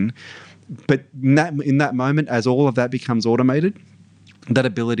walk in. But in that moment, as all of that becomes automated, that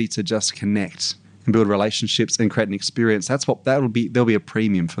ability to just connect and build relationships and create an experience, there'll be a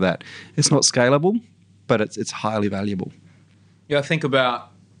premium for that. It's not scalable, but it's highly valuable. Yeah, I think about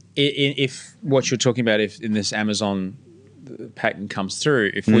if what you're talking about, if in this Amazon patent comes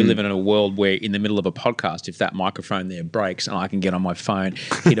through, if we live in a world where in the middle of a podcast, if that microphone there breaks and I can get on my phone,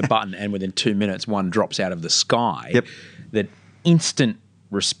 hit a button, and within 2 minutes one drops out of the sky, that instant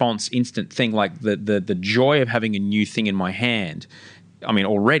response, instant thing, like the joy of having a new thing in my hand, I mean,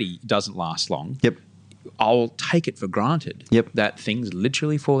 already doesn't last long. I'll take it for granted that things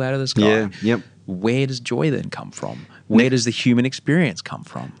literally fall out of the sky. Where does joy then come from? Where does the human experience come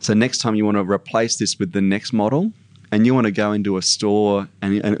from? So next time you want to replace this with the next model, and you want to go into a store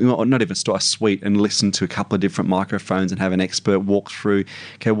and not even a store, a suite, and listen to a couple of different microphones and have an expert walk through,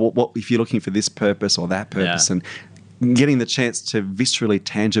 okay, what if you're looking for this purpose or that purpose, and getting the chance to viscerally,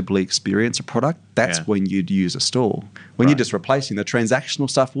 tangibly experience a product, that's when you'd use a store. When you're just replacing, the transactional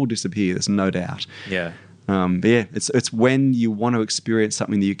stuff will disappear, there's no doubt. But it's when you want to experience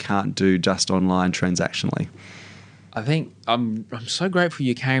something that you can't do just online transactionally. I think I'm so grateful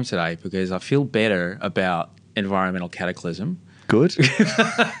you came today, because I feel better about environmental cataclysm. Good.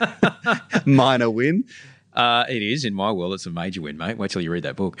 Minor win. It is. In my world, it's a major win, mate. Wait till you read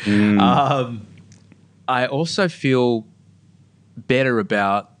that book. I also feel better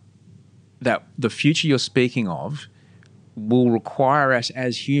about that the future you're speaking of will require us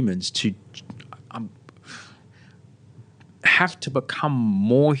as humans to have to become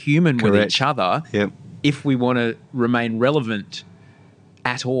more human with each other if we want to remain relevant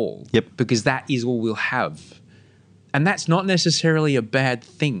at all. Because that is all we'll have. And that's not necessarily a bad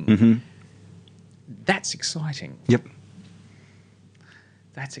thing. That's exciting.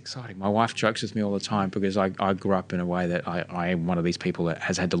 That's exciting. My wife jokes with me all the time, because I grew up in a way that I am one of these people that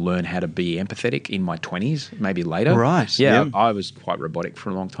has had to learn how to be empathetic in my 20s, maybe later. Right. Yeah. I was quite robotic for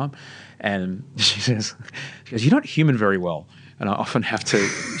a long time. And she goes, you're not human very well. And I often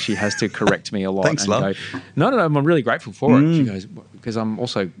she has to correct me a lot. Thanks, love. Go, no, I'm really grateful for it. She goes, because I'm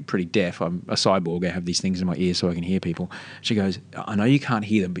also pretty deaf. I'm a cyborg. I have these things in my ears so I can hear people. She goes, I know you can't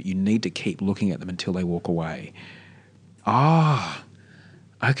hear them, but you need to keep looking at them until they walk away.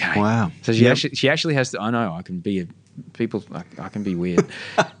 Okay. Wow. So she actually has to. I know I can be I can be weird,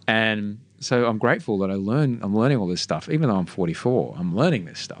 and so I'm grateful that I'm learning all this stuff. Even though I'm 44, I'm learning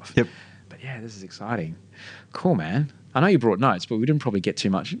this stuff. But yeah, this is exciting. Cool, man. I know you brought notes, but we didn't probably get too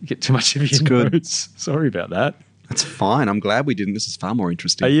much of your notes. Sorry about that. That's fine. I'm glad we didn't. This is far more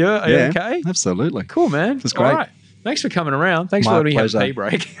interesting. Are you okay? Absolutely. Cool, man. That's great. All right. Thanks for coming around. Thanks for letting me have a pee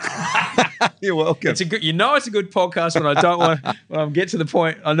break. You're welcome. It's a good podcast when I don't want. When I get to the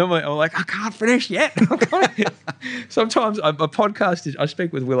point, I'm like, I can't finish yet. Sometimes a podcast. I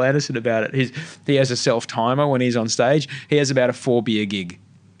speak with Will Anderson about it. He has a self timer when he's on stage. He has about a 4-beer gig.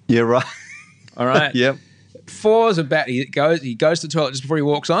 Yeah, right. All right. 4's about he goes to the toilet just before he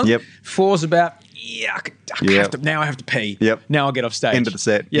walks on. 4's about I have to pee. Now I'll get off stage. End of the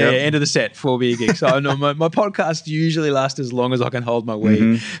set. End of the set. 4-beer gig. So I know my podcast usually lasts as long as I can hold my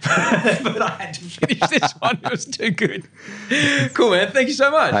weed. But I had to finish this one. It was too good. Cool, man. Thank you so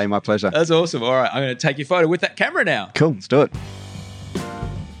much. Hey, my pleasure. That's awesome. All right, I'm going to take your photo with that camera now. Cool. Let's do it.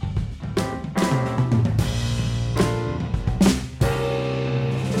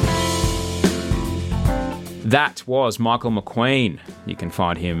 That was Michael McQueen. You can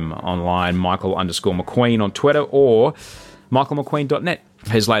find him online, Michael_McQueen on Twitter, or michaelmcqueen.net.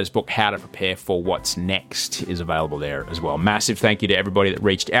 His latest book, How to Prepare for What's Next, is available there as well. Massive thank you to everybody that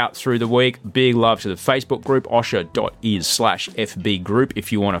reached out through the week. Big love to the Facebook group, osher.is/FB group,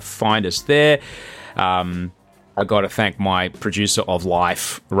 if you want to find us there. I got to thank my producer of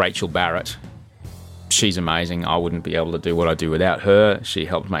life, Rachel Barrett. She's amazing. I wouldn't be able to do what I do without her. She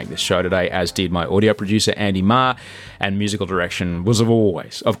helped make this show today, as did my audio producer, Andy Marr. And musical direction was,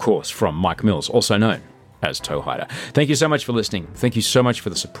 of course, from Mike Mills, also known as Toehider. Thank you so much for listening. Thank you so much for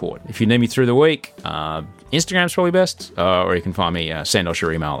the support. If you need me through the week, Instagram's probably best, or you can find me,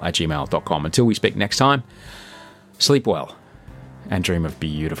 sandosheremail@gmail.com. Until we speak next time, sleep well and dream of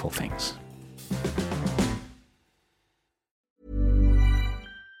beautiful things.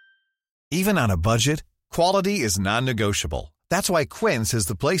 Even on a budget, quality is non-negotiable. That's why Quince is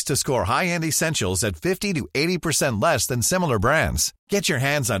the place to score high-end essentials at 50 to 80% less than similar brands. Get your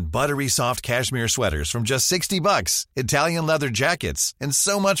hands on buttery soft cashmere sweaters from just $60, Italian leather jackets, and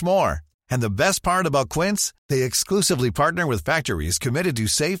so much more. And the best part about Quince, they exclusively partner with factories committed to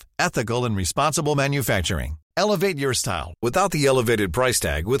safe, ethical, and responsible manufacturing. Elevate your style without the elevated price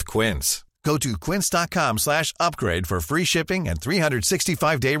tag with Quince. Go to quince.com/upgrade for free shipping and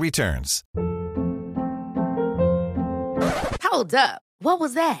 365-day returns. Hold up. What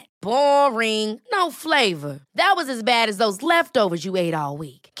was that? Boring. No flavor. That was as bad as those leftovers you ate all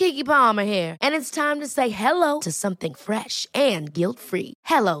week. Keke Palmer here, and it's time to say hello to something fresh and guilt-free.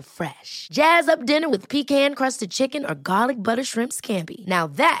 Hello Fresh. Jazz up dinner with pecan-crusted chicken or garlic butter shrimp scampi. Now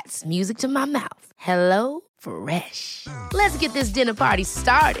that's music to my mouth. Hello Fresh. Let's get this dinner party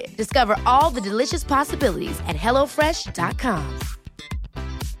started. Discover all the delicious possibilities at HelloFresh.com.